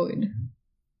pretty good.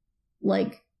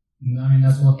 Like, I mean,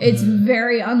 that's what it's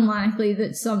very unlikely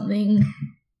that something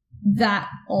that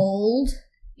old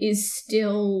is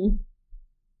still,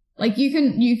 like, you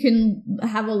can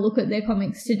have a look at their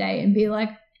comics today and be like,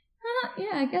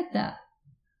 yeah, I get that.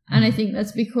 And I think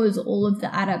that's because all of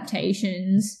the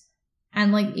adaptations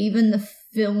and, like, even the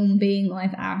film being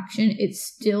live action, it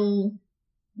still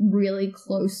really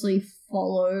closely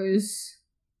follows.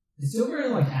 It's still very,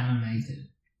 like, animated.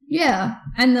 Yeah,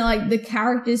 and the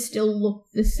characters still look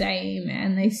the same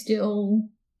and they still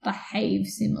behave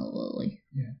similarly.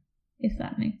 Yeah. If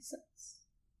that makes sense.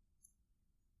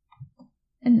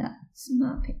 And that's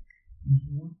my pick.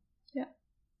 Mm-hmm. Yeah.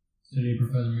 So do you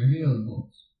prefer the movie or the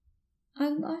books? I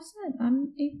said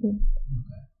I'm equal.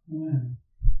 Okay. Yeah.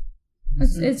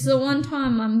 It's the one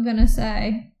time I'm gonna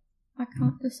say I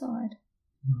can't decide.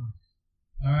 Nice.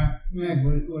 Alright, Meg,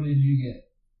 what did you get?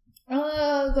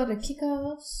 Got a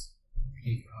kick-ass.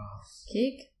 Kick-ass.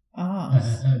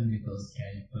 Kick-ass. Nicolas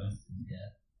Cage burns to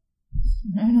death.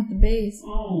 No, not the bees.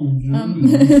 Oh,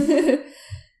 jeez.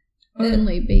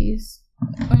 Only bees.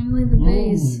 Only the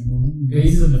bees.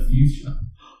 Bees are the future.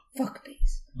 Fuck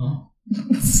bees. Oh.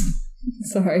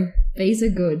 Sorry. Bees are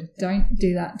good. Don't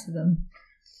do that to them.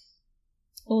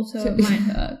 Also, it might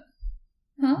hurt.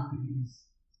 Huh? Bees.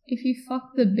 If you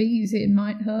fuck the bees, it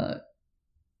might hurt.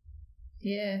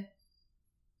 Yeah.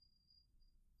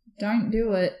 Don't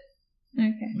do it.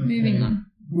 Okay, moving on.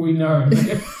 We know.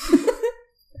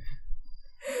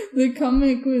 The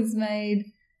comic was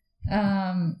made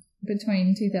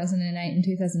between 2008 and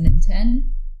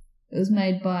 2010. It was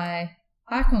made by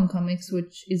Icon Comics,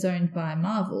 which is owned by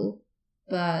Marvel,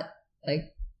 but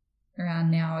like around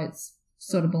now it's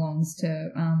sort of belongs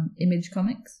to Image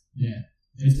Comics. Yeah.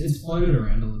 It's floated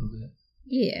around a little bit.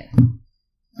 Yeah.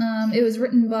 It was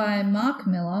written by Mark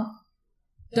Miller,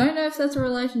 Don't know if that's a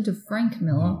relation to Frank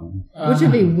Miller, Oh, which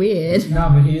would be weird. No,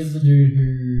 but here's the dude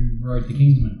who wrote The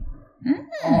Kingsman.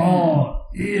 oh,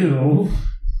 ew.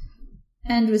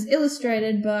 And was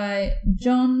illustrated by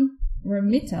John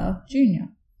Romita Jr.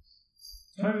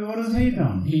 Toby, what has he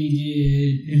done?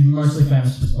 He's mostly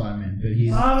famous for Spider-Man, but he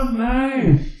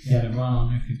had a run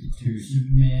on New 52,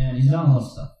 Superman. He's done a lot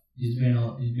of stuff. He's been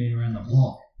around the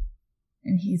block.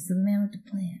 And he's the man with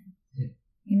the plan. Yeah.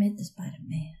 He made the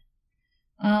Spider-Man.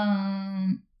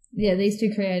 Yeah, these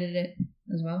two created it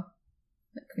as well.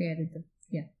 That created the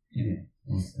Yeah,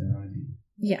 what's their idea?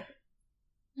 yeah.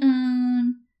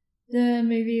 The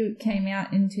movie came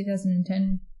out in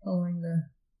 2010, following the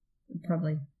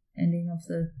probably ending of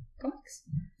the comics.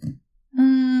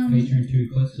 Featuring 2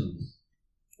 collectibles.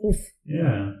 Oof.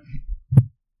 Yeah.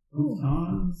 Ooh. Good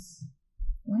times.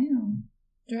 Wow.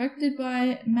 Directed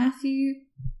by Matthew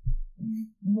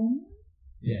Vaughn?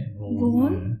 Yeah.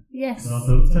 Vaughn? Yes. And I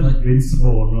thought it said Vince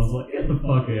Vaughn, and I was like, get the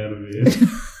fuck out of here.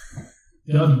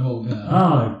 Dodgeball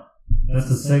guy.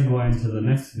 That's a segue into the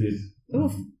next bit.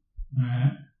 Oof.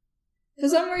 Alright. For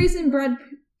some reason, Brad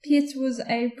Pitt was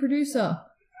a producer.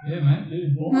 Yeah, mate,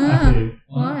 dude. Why?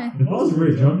 Why? If I was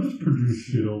rich, I'd just produce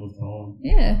shit all the time.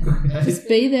 Yeah. Just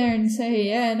be there and say,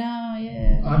 yeah, no,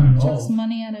 yeah. I'm Chuck involved. some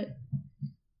money at it.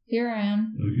 Here I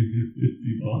am. I'll give you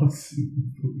 $50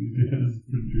 and put me down as a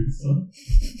producer.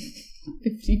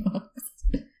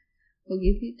 $50. We'll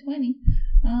give you 20.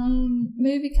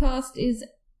 Movie cast is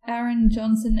Aaron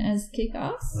Johnson as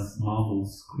Kick-Ass. That's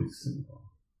Marvel's Quicksilver.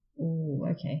 Oh,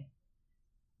 okay.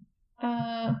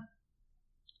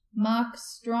 Mark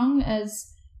Strong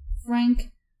as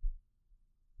Frank.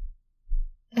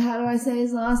 How do I say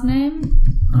his last name?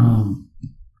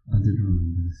 I did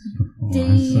remember this before.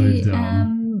 I'm so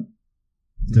dumb.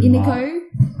 Inico.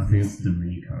 I think it's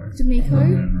D'Amico. D'Amico?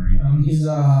 From memory.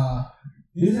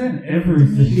 He's in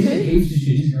everything. he's a heaps of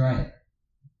shit. He's great.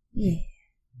 Yeah.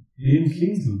 Ian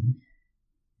Kingston.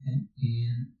 And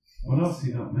What else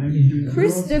you got? Maybe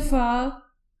Christopher.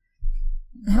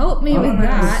 Help me I with don't know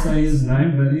how to that. say his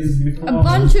name, but he's A McLovin.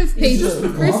 bunch of It's just people.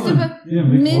 McLovin. Christopher Yeah,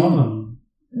 McLovin.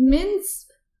 Mintz.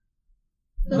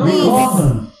 No, Police.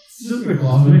 McLovin. It's just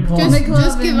McLovin.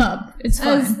 Just give up. It's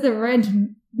fine. As the Red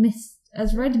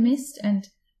Mist and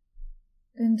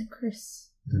Chris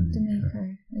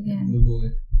D'Amico again. the boy.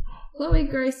 Chloe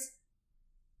Grace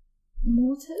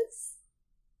Moretz.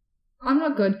 I'm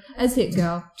not good as Hit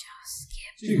Girl.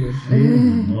 Too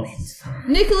good.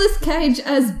 Nicolas Cage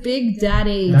as Big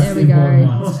Daddy. That's there the we go. important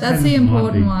one. That's the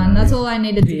important one. That's all I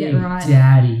needed to get right.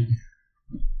 Daddy.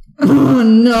 Oh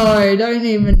no! Don't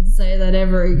even say that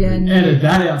ever again. Edit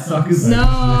that out, suckers.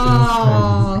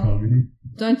 No.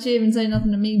 Don't you even say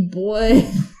nothing to me, boy.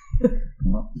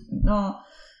 No.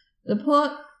 The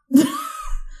plot.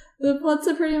 The plots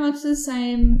are pretty much the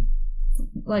same,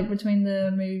 like between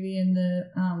the movie and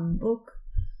the book.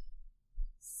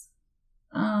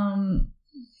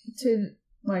 To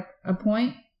like a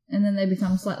point, and then they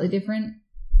become slightly different.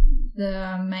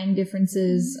 The main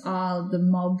differences are the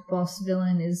mob boss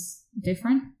villain is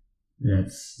different. Yeah,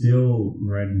 it's still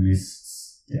Red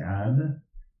Mist's dad,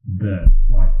 but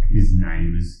like his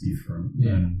name is different.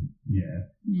 Yeah. And, yeah,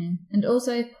 And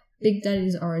also Big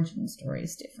Daddy's origin story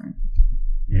is different.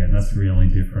 yeah, that's really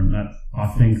different. That I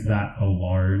think that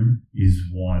alone is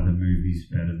why the movie's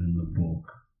better than the book,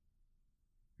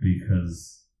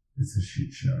 because it's a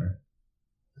shit show.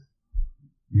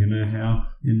 You know how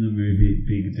in the movie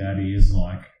Big Daddy is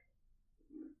like,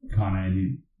 kind of,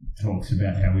 he talks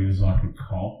about how he was like a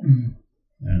cop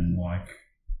and like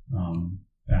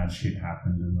bad shit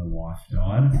happened and the wife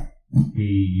died. He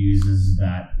uses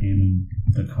that in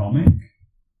the comic,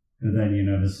 but then you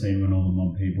know the scene when all the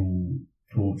mob people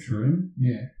torture him.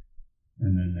 Yeah.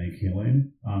 And then they kill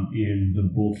him. In the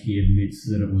book, he admits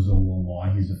that it was all a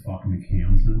lie. He's a fucking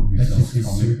accountant who That's sells just his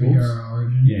comic books. superhero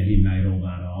origin. Yeah, he made all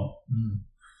that up.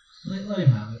 Let him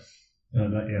have it. So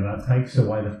that takes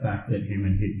away the fact that him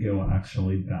and Hit Girl are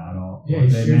actually bad up. Yeah, Like,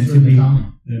 he they're shoots meant to through the be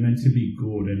coming. they're meant to be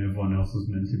good, and everyone else is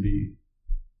meant to be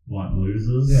like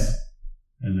losers. Yeah.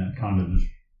 And that kind of just,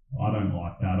 I don't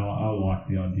like that. I like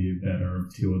the idea better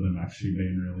of two of them actually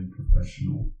being really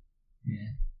professional. Yeah.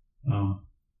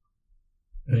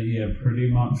 But yeah, pretty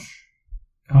much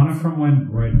kind of from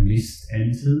when Red Mist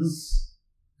enters,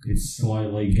 it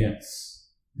slowly gets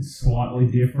slightly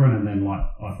different, and then like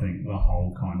I think the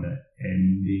whole kind of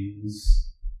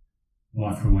endings,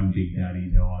 like from when Big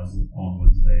Daddy dies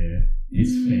onwards there,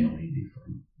 it's fairly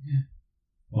different. Yeah.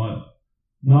 Like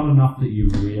not enough that you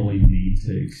really need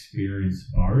to experience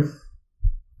both.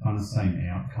 Kind of same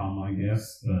outcome, I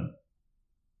guess, but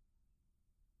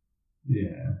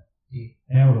yeah.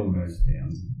 How it all goes down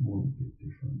is a little bit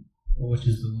different. Or which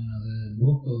is the winner, the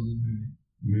book or the movie?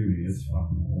 Movie is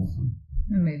fucking awesome.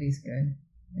 The movie's good.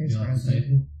 Do It's you like the really good.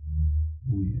 sequel?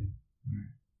 Oh yeah.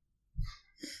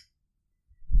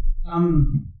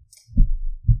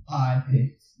 I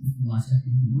picked my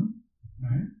second one.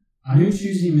 Alright. I knew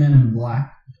choosing Men in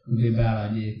Black would be a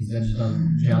bad idea because that just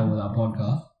doesn't gel with our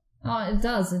podcast. Oh, it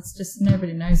does. It's just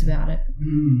nobody knows about it.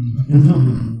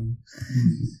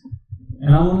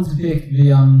 And I wanted to pick the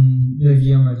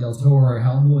Guillermo del Toro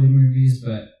Hellboy movies,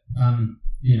 but I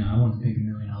wanted to pick a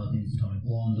million other things: Atomic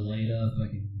Blonde, Alita,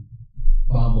 fucking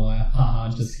Barbed Wire. Haha,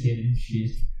 just kidding,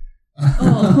 shit.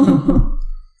 Oh.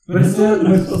 But I don't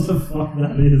know what the fuck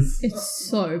that is. It's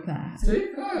so bad. Steve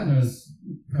Kyle knows.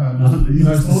 You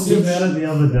talked about it the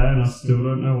other day and I still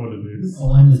don't know what it is.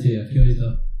 I'll end this here. Kill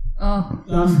yourself. Oh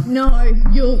no!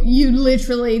 You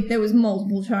literally. There was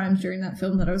multiple times during that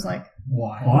film that I was like,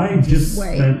 Why? I just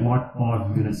Wait. spent like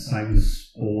 5 minutes saying the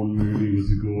Spawn movie was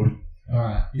good.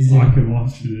 Alright. I can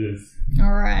watch this.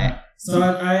 all right. So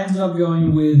I ended up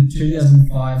going with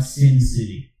 2005 Sin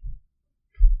City.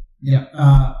 Yeah.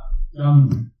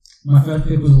 My first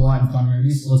pick was a light and fun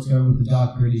movie, so let's go with the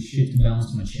dark, gritty shit to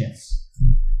balance my chest.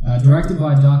 Directed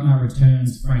by Dark Knight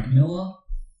Returns' Frank Miller,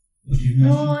 which you've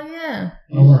mentioned. Oh yeah.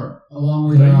 Along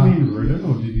with... Did he written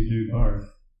or did he do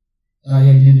both?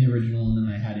 Yeah, he did the original and then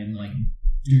they had him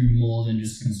do more than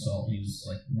just consult. He was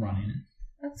running it.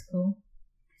 That's cool.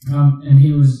 And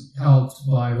he was helped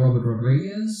by Robert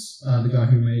Rodriguez, the guy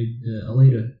who made the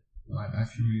Alita live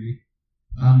action movie.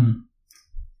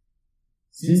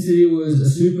 Sin City was a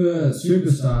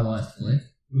super stylized flick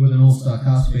with an all-star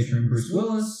cast featuring Bruce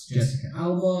Willis, Jessica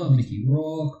Alba, Mickey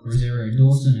Rourke, Rosario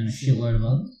Dawson, and a shitload of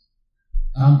others.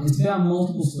 It's about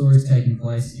multiple stories taking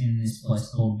place in this place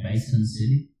called Basin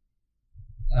City.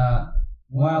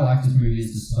 Why I like this movie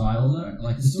is the style, though.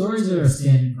 The stories are a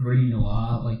standard gritty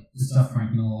noir, the stuff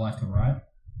Frank Miller liked to write.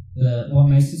 What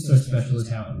makes it so special is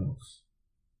how it looks.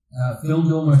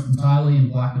 Filmed almost entirely in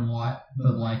black and white,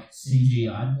 but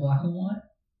CGI'd black and white.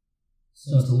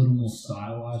 So it's a little more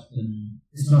stylized than...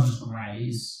 It's not just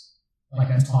greys. A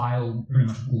tile pretty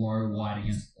much glow white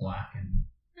against black and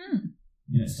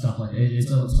stuff like that.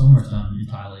 It's almost done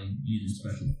entirely using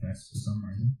special effects for some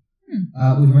reason.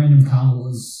 With random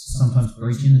colors sometimes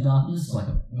breaching the darkness,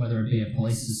 whether it be a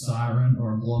police's siren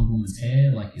or a blonde woman's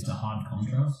hair, it's a hard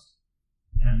contrast.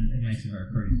 And it makes it very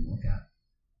pretty to look at.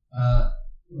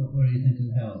 What do you think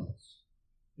of how it looks?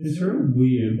 It's real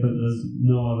weird, but there's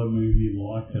no other movie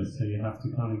like it, so you have to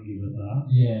kind of give it that.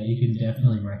 Yeah, you can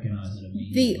definitely recognize it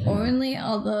immediately. The only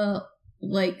other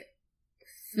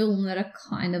film that are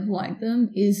kind of like them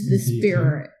is The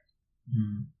Spirit.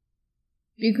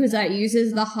 Because that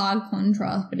uses the hard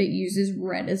contrast, but it uses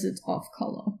red as its off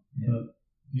color. But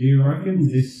do you reckon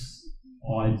this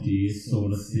idea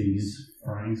sort of thing is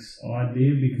Frank's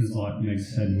idea? Because Meg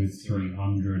said with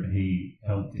 300 he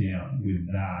helped out with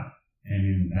that, and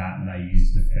in that they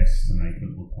used effects to make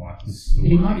it look like the story.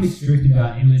 He might be strict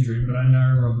about imagery, but I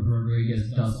know Robert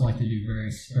Rodriguez does like to do very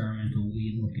experimental,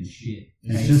 weird looking shit.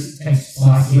 Take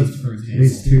Spy Kids, for example.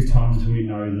 These 2 times we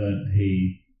know that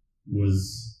he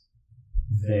was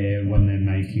there when they're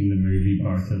making the movie,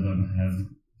 both of them have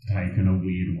taken a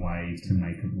weird way to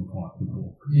make it look like the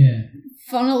book. Yeah.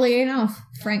 Funnily enough,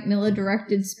 Frank Miller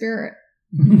directed Spirit.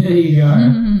 There you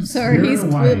go. So Spirit he's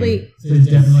away. clearly So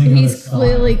he's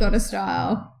clearly got a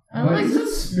style. I Wait, like is it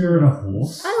Spirit a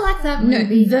horse? I like that No,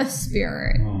 movie. The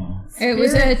Spirit. Oh. It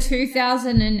was a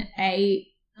 2008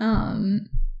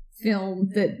 film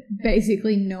that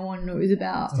basically no one knows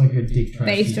about, It's like a Dick Tracy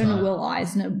based on a type. Will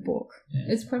Eisner book. Yeah.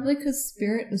 It's probably because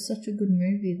Spirit was such a good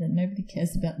movie that nobody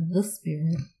cares about The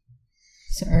Spirit.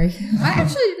 Sorry. I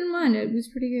actually didn't mind it. It was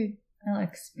pretty good. I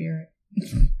like Spirit.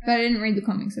 But I didn't read the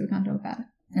comics, so we can't talk about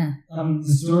it. The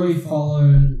stories follow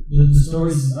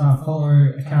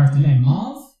a character named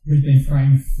Marv, who's been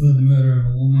framed for the murder of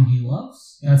a woman he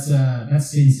loves. That's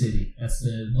Sin City. That's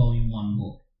the Volume 1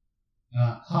 book.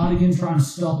 Hardigan trying to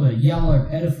stop a yellow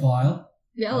pedophile.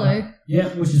 Yellow.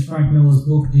 Which is Frank Miller's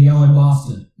book, The Yellow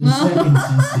Bastard. The second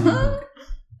Sin City book.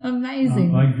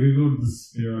 Amazing. I googled The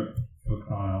Spirit for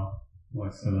Kyle,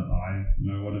 so that I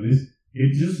know what it is.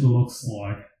 It just looks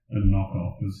like a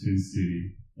knockoff of Sin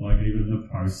City. Even the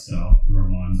poster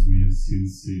reminds me of Sin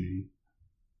City.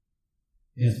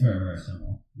 Yeah, it's very, very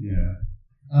similar. Yeah.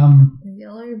 The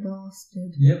Yellow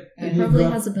Bastard. Yep. He And probably you've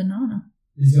got- has a banana.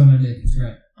 He's got no dick. It's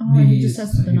great. Oh, he just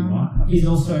has So a he banana. might have- He's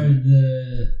also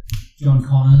the John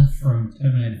Connor from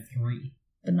Terminator 3.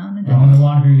 Banana The dog.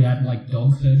 one who had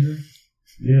dog surgery.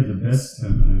 Yeah, the best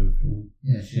Terminator film.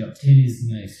 Yeah, she got titties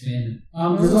and they expanded.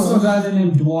 There's also a guy there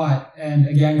named Dwight and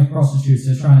a gang of prostitutes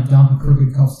that are trying to dump a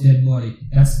crooked cop's dead body.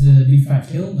 That's the Big Fat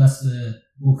Kill. That's the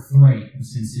book 3 of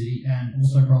Sin City, and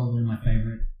also probably my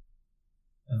favourite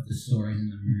of the stories in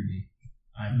the movie.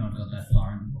 I've not got that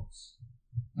far in the books.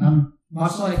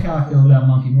 Much like how I feel about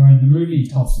Monkey Bone, the movie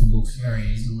tops the books very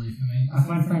easily for me. I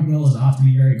find Frank Miller's art to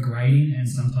be very grating and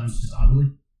sometimes just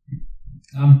ugly.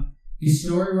 His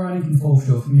story writing can fall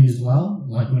short for me as well,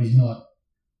 like when he's not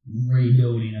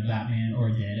rebuilding a Batman or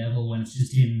a Daredevil, when it's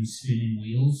just him spinning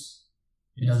wheels.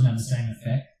 It doesn't have the same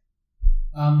effect.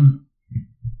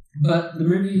 But the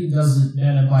movie does it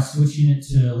better by switching it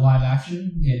to live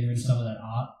action, getting rid of some of that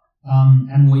art,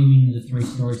 and weaving the 3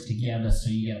 stories together so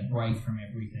you get a break from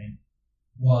everything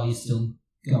while you're still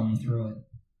going through it.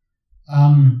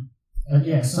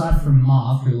 Yeah, aside from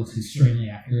Marv, who looks extremely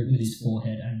accurate with his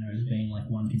forehead and nose being like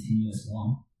one continuous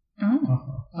lump.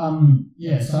 Oh.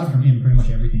 Yeah, aside from him, pretty much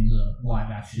everything's a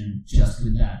live action, just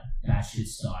with that batshit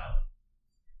style.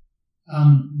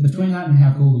 Between that and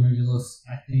how cool the movie looks,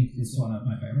 I think it's one of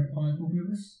my favourite comic book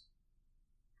movies.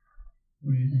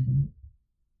 What do you think of it?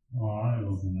 Oh, I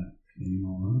wasn't that keen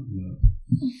on it, but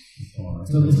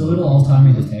So it's a little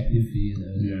old-timey detective for you,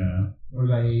 though. yeah. What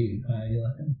about you? How you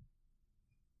like it?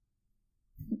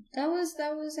 That was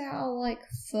our like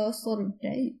first lot of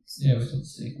dates. Yeah, we saw the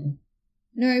sequel.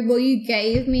 No, well, you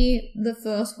gave me the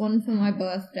first one for my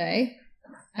birthday,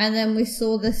 and then we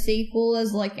saw the sequel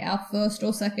as like our first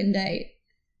or second date,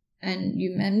 and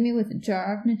you met me with a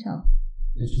jar of Nutella.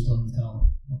 It's just on the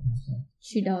towel. What can I say?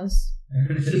 She does. There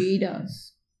it is. She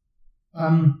does.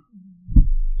 Do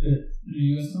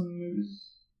you guys know the movies?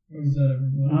 Or is that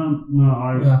everybody? No,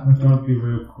 I Yeah. gotta be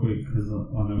real quick because I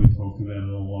know we talked about it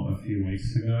a lot a few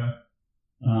weeks ago.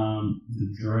 The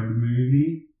Dread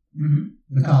movie. Mm-hmm.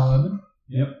 The Carl Urban.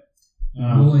 Yep.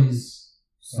 Boys.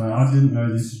 So I didn't know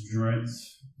this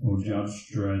Dredd's or Judge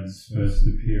Dredd's first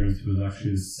appearance was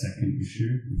actually the second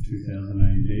issue of 2000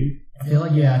 AD. I feel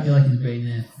like he's been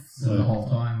there for the whole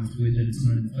time. It's weird that it's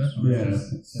not in the first one. Yeah,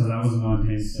 so that was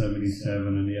 1977,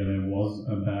 and yeah, there was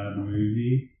a bad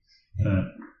movie,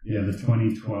 but yeah, the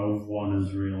 2012 one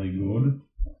is really good.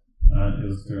 It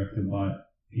was directed by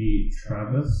Pete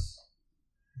Travis.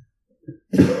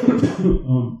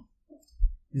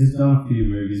 He's done a few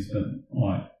movies, but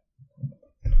like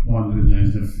one good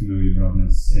names that are familiar, but I've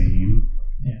never seen.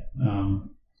 Yeah.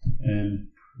 And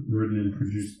written and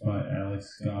produced by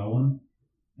Alex Garland,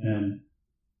 and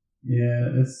yeah,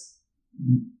 it's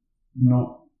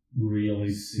not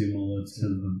really similar to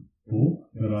the book,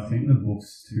 but I think the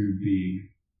book's too big.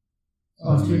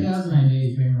 Oh, 2000 AD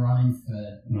has been running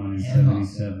for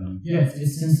 1977. Yeah,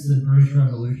 it's since the British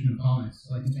Revolution of comics.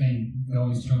 Like, it's been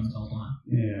going strong the whole time.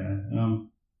 Yeah.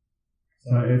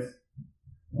 So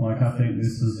I think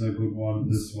this is a good one.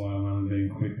 This is why I'm only being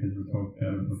quick because we talked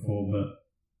about it before. But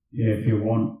yeah, if you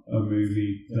want a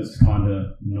movie that's kind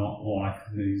of not like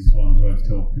these ones we've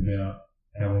talked about,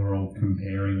 how we're all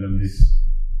comparing them, this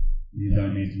you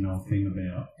don't need to know a thing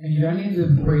about. And you don't need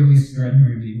the previous Dread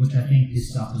movie, which I think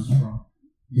this suffers from.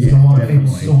 Yeah, a lot of people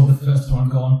definitely. saw the first one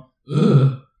gone,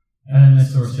 ugh, and then they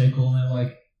saw a sequel and they're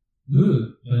like,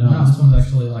 ugh. But no, this one's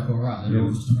actually like alright. They're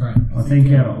all just great. I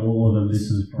think out of all of them, this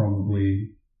is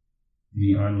probably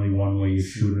the only one where you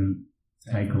shouldn't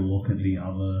take a look at the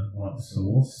other, like the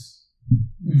source,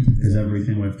 because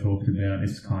everything we've talked about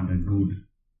is kind of good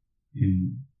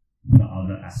in the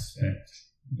other aspect.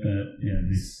 But yeah,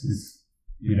 this is,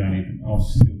 you don't even, I've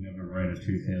still never read a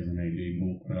 2000 AD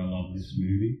book, but I love this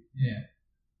movie. Yeah.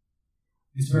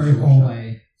 It's very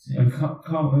hallway. And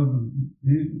Carl Urban,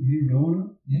 you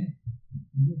doing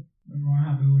Everyone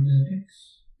happy with their picks?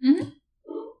 Mm-hmm.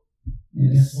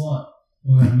 Yeah, guess what?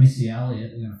 We're going to Missy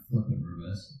Elliott, we're going to flip it in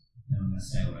reverse. Then we're going to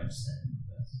say what I just said in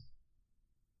reverse.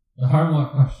 The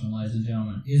homework question, ladies and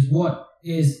gentlemen, is what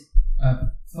is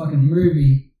a fucking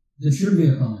movie that should be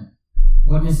a comic?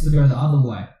 What needs to go the other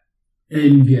way?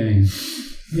 Endgame.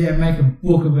 Yeah, make a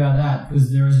book about that, because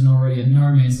there isn't already a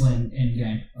No Man's Land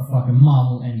endgame, a fucking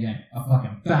Marvel endgame, a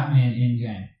fucking Batman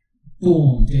endgame.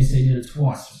 Boom, DC did it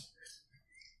twice.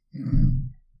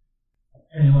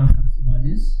 Anyone have some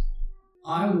ideas?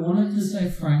 I wanted to say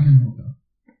Frankenhooker,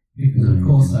 because of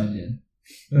course I did.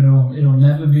 But it'll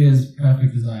never be as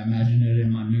perfect as I imagined it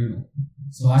in my noodle.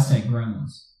 So I say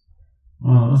Gremlins.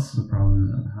 Oh, that's the problem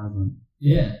that it hasn't.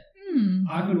 Yeah.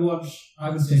 I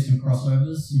could see some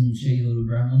crossovers, some cheeky little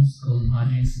gremlins causing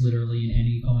hijinks literally in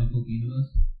any comic book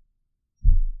universe.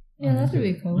 Yeah, that would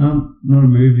be cool. Not a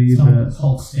movie, Some but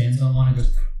Hulk stands on one and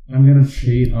goes, I'm gonna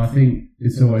cheat. I think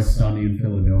It's Always Sunny in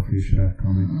Philadelphia should have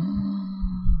comic.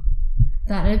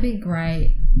 That'd be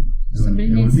great. It Somebody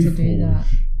would needs be to do that.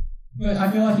 foolish. But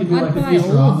I feel like it'd be I'd like the buy all of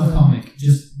Futurama them. comic,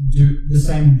 just do the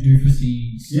same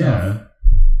doofusy stuff. Yeah.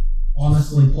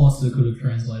 Honestly, plots that could have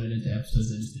translated into episodes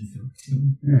that just didn't feel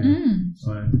good. Yeah.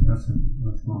 So that's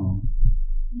fine.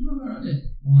 I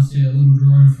want to see a little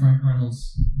drawing of Frank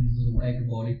Reynolds, his little egg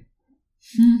body.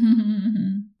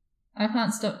 I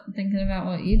can't stop thinking about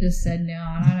what you just said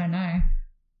now, and I don't know.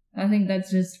 I think that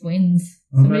just wins.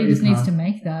 What Somebody about you, just needs Kat? to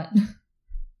make that.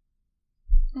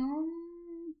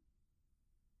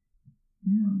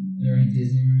 Are there any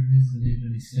Disney movies that need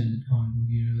an extended comic book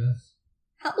universe?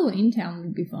 Halloween Town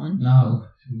would be fun. No.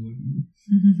 It wouldn't.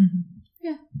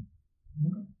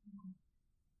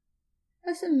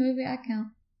 That's a movie I count.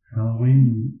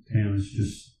 Halloween Town is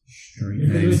just straight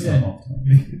Because we names said- for Hot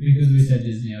Topic. Because we said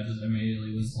Disney, I just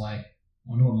immediately was like, I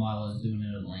wonder what Milo's doing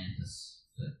in Atlantis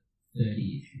for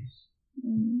 30 issues.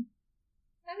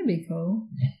 That'd be cool.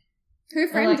 Who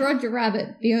framed Roger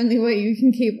Rabbit? The only way you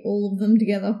can keep all of them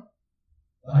together.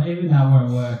 Even that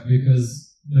won't work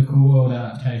because the Cool World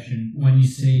adaptation, when you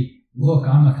see, look,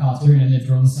 I'm a cartoon and they're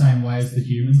drawn the same way as the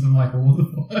humans, I'm like, what the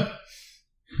fuck?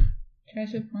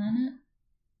 Treasure Planet?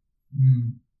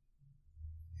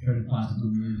 Treasure Planet's a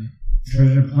good movie.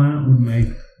 Treasure Planet would make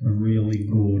a really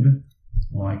good,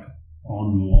 like,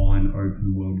 online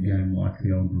open world game like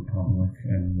the Old Republic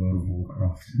and World of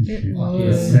Warcraft and It shit. would.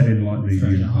 It's set in like the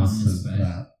Treasure universe hunt in of space.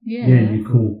 that. Yeah. Yeah, and your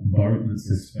cool boat that's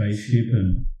a spaceship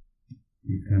and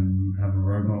you can have a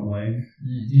robot leg.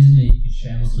 Yeah, Disney could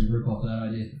shamelessly rip off that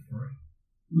idea for free.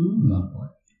 Love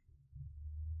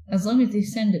it. As long as you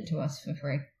send it to us for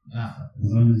free. Ah,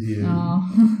 As long as you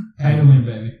Oh. pay to win,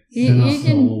 baby. You Send us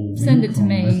can all send it to on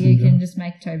me. You Messenger. can just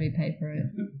make Toby pay for it.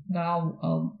 But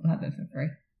I'll have it for free.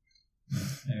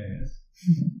 There it is.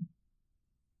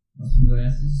 That's some good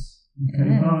answers. Okay,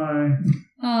 Yeah. bye.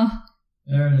 Oh,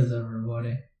 There it is,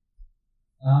 everybody.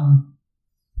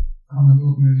 Comic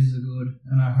book movies are good,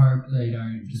 and I hope they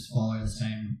don't just follow the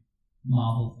same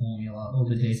Marvel formula, or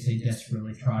the DC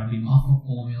desperately try to be Marvel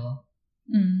formula,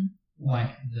 like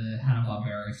the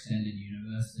Hanna-Barbera extended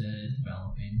universe they're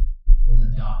developing, or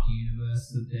the Dark Universe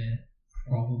that they're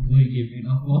probably giving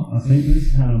up on. I think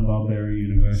this Hanna-Barbera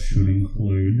universe should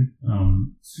include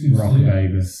Rock Yeah.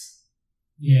 Davis.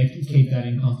 Yeah, keep that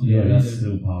in Yeah, continuity. that's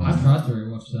still part I of it. tried to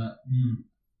rewatch that.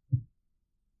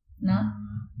 no,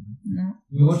 no.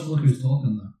 We watched Look Who's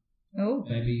Talking though. Oh,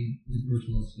 Baby is Bruce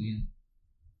Willis again.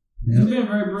 Yeah. It's been a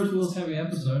very Bruce Willis heavy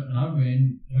episode, and I've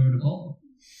been over to Collar.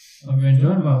 I've been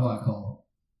enjoying my white collar.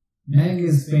 Meg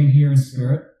has been here in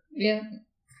spirit. Yeah.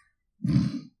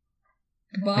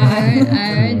 bye.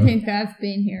 I don't think I've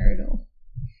been here at all.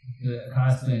 The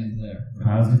Kai's been there.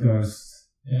 How's the ghost?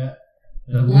 Yeah.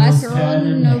 The Lights wheels are on, turn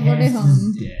and nobody the hamster's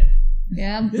home. dead.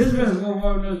 Yeah. This is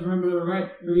what knows. Remember to rate,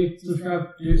 review, subscribe,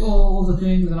 do all the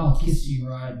things, and I'll kiss you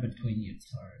right between your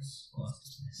toes. Class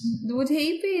dismissed. Would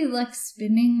he be like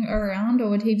spinning around, or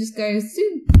would he just go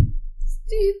zoop,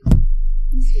 zoop?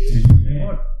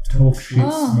 What talk shit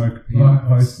Oh. smoke pink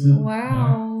posted?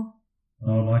 Wow. I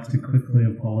would like to quickly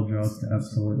apologise to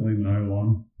absolutely no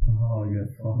one. Oh, I get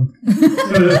fucked.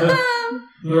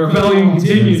 The rebellion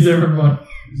continues, everyone.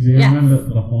 Do you Yeah. remember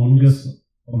the horngus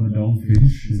on the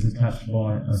dogfish is attached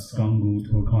by a scungle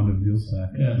to a kind of gill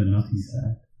sack, Yeah. the nutty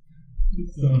sack?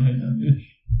 Someone had that fish.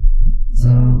 I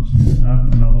have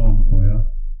another one for you.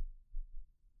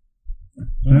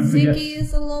 Don't forget, Ziggy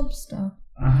is a lobster.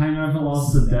 a hangover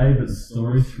lasts a day, but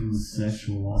stories from the sesh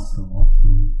will last a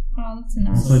lifetime. Oh, that's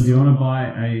nice. Also, do you want to buy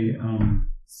a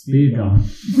spear gun?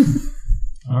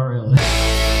 Oh, really?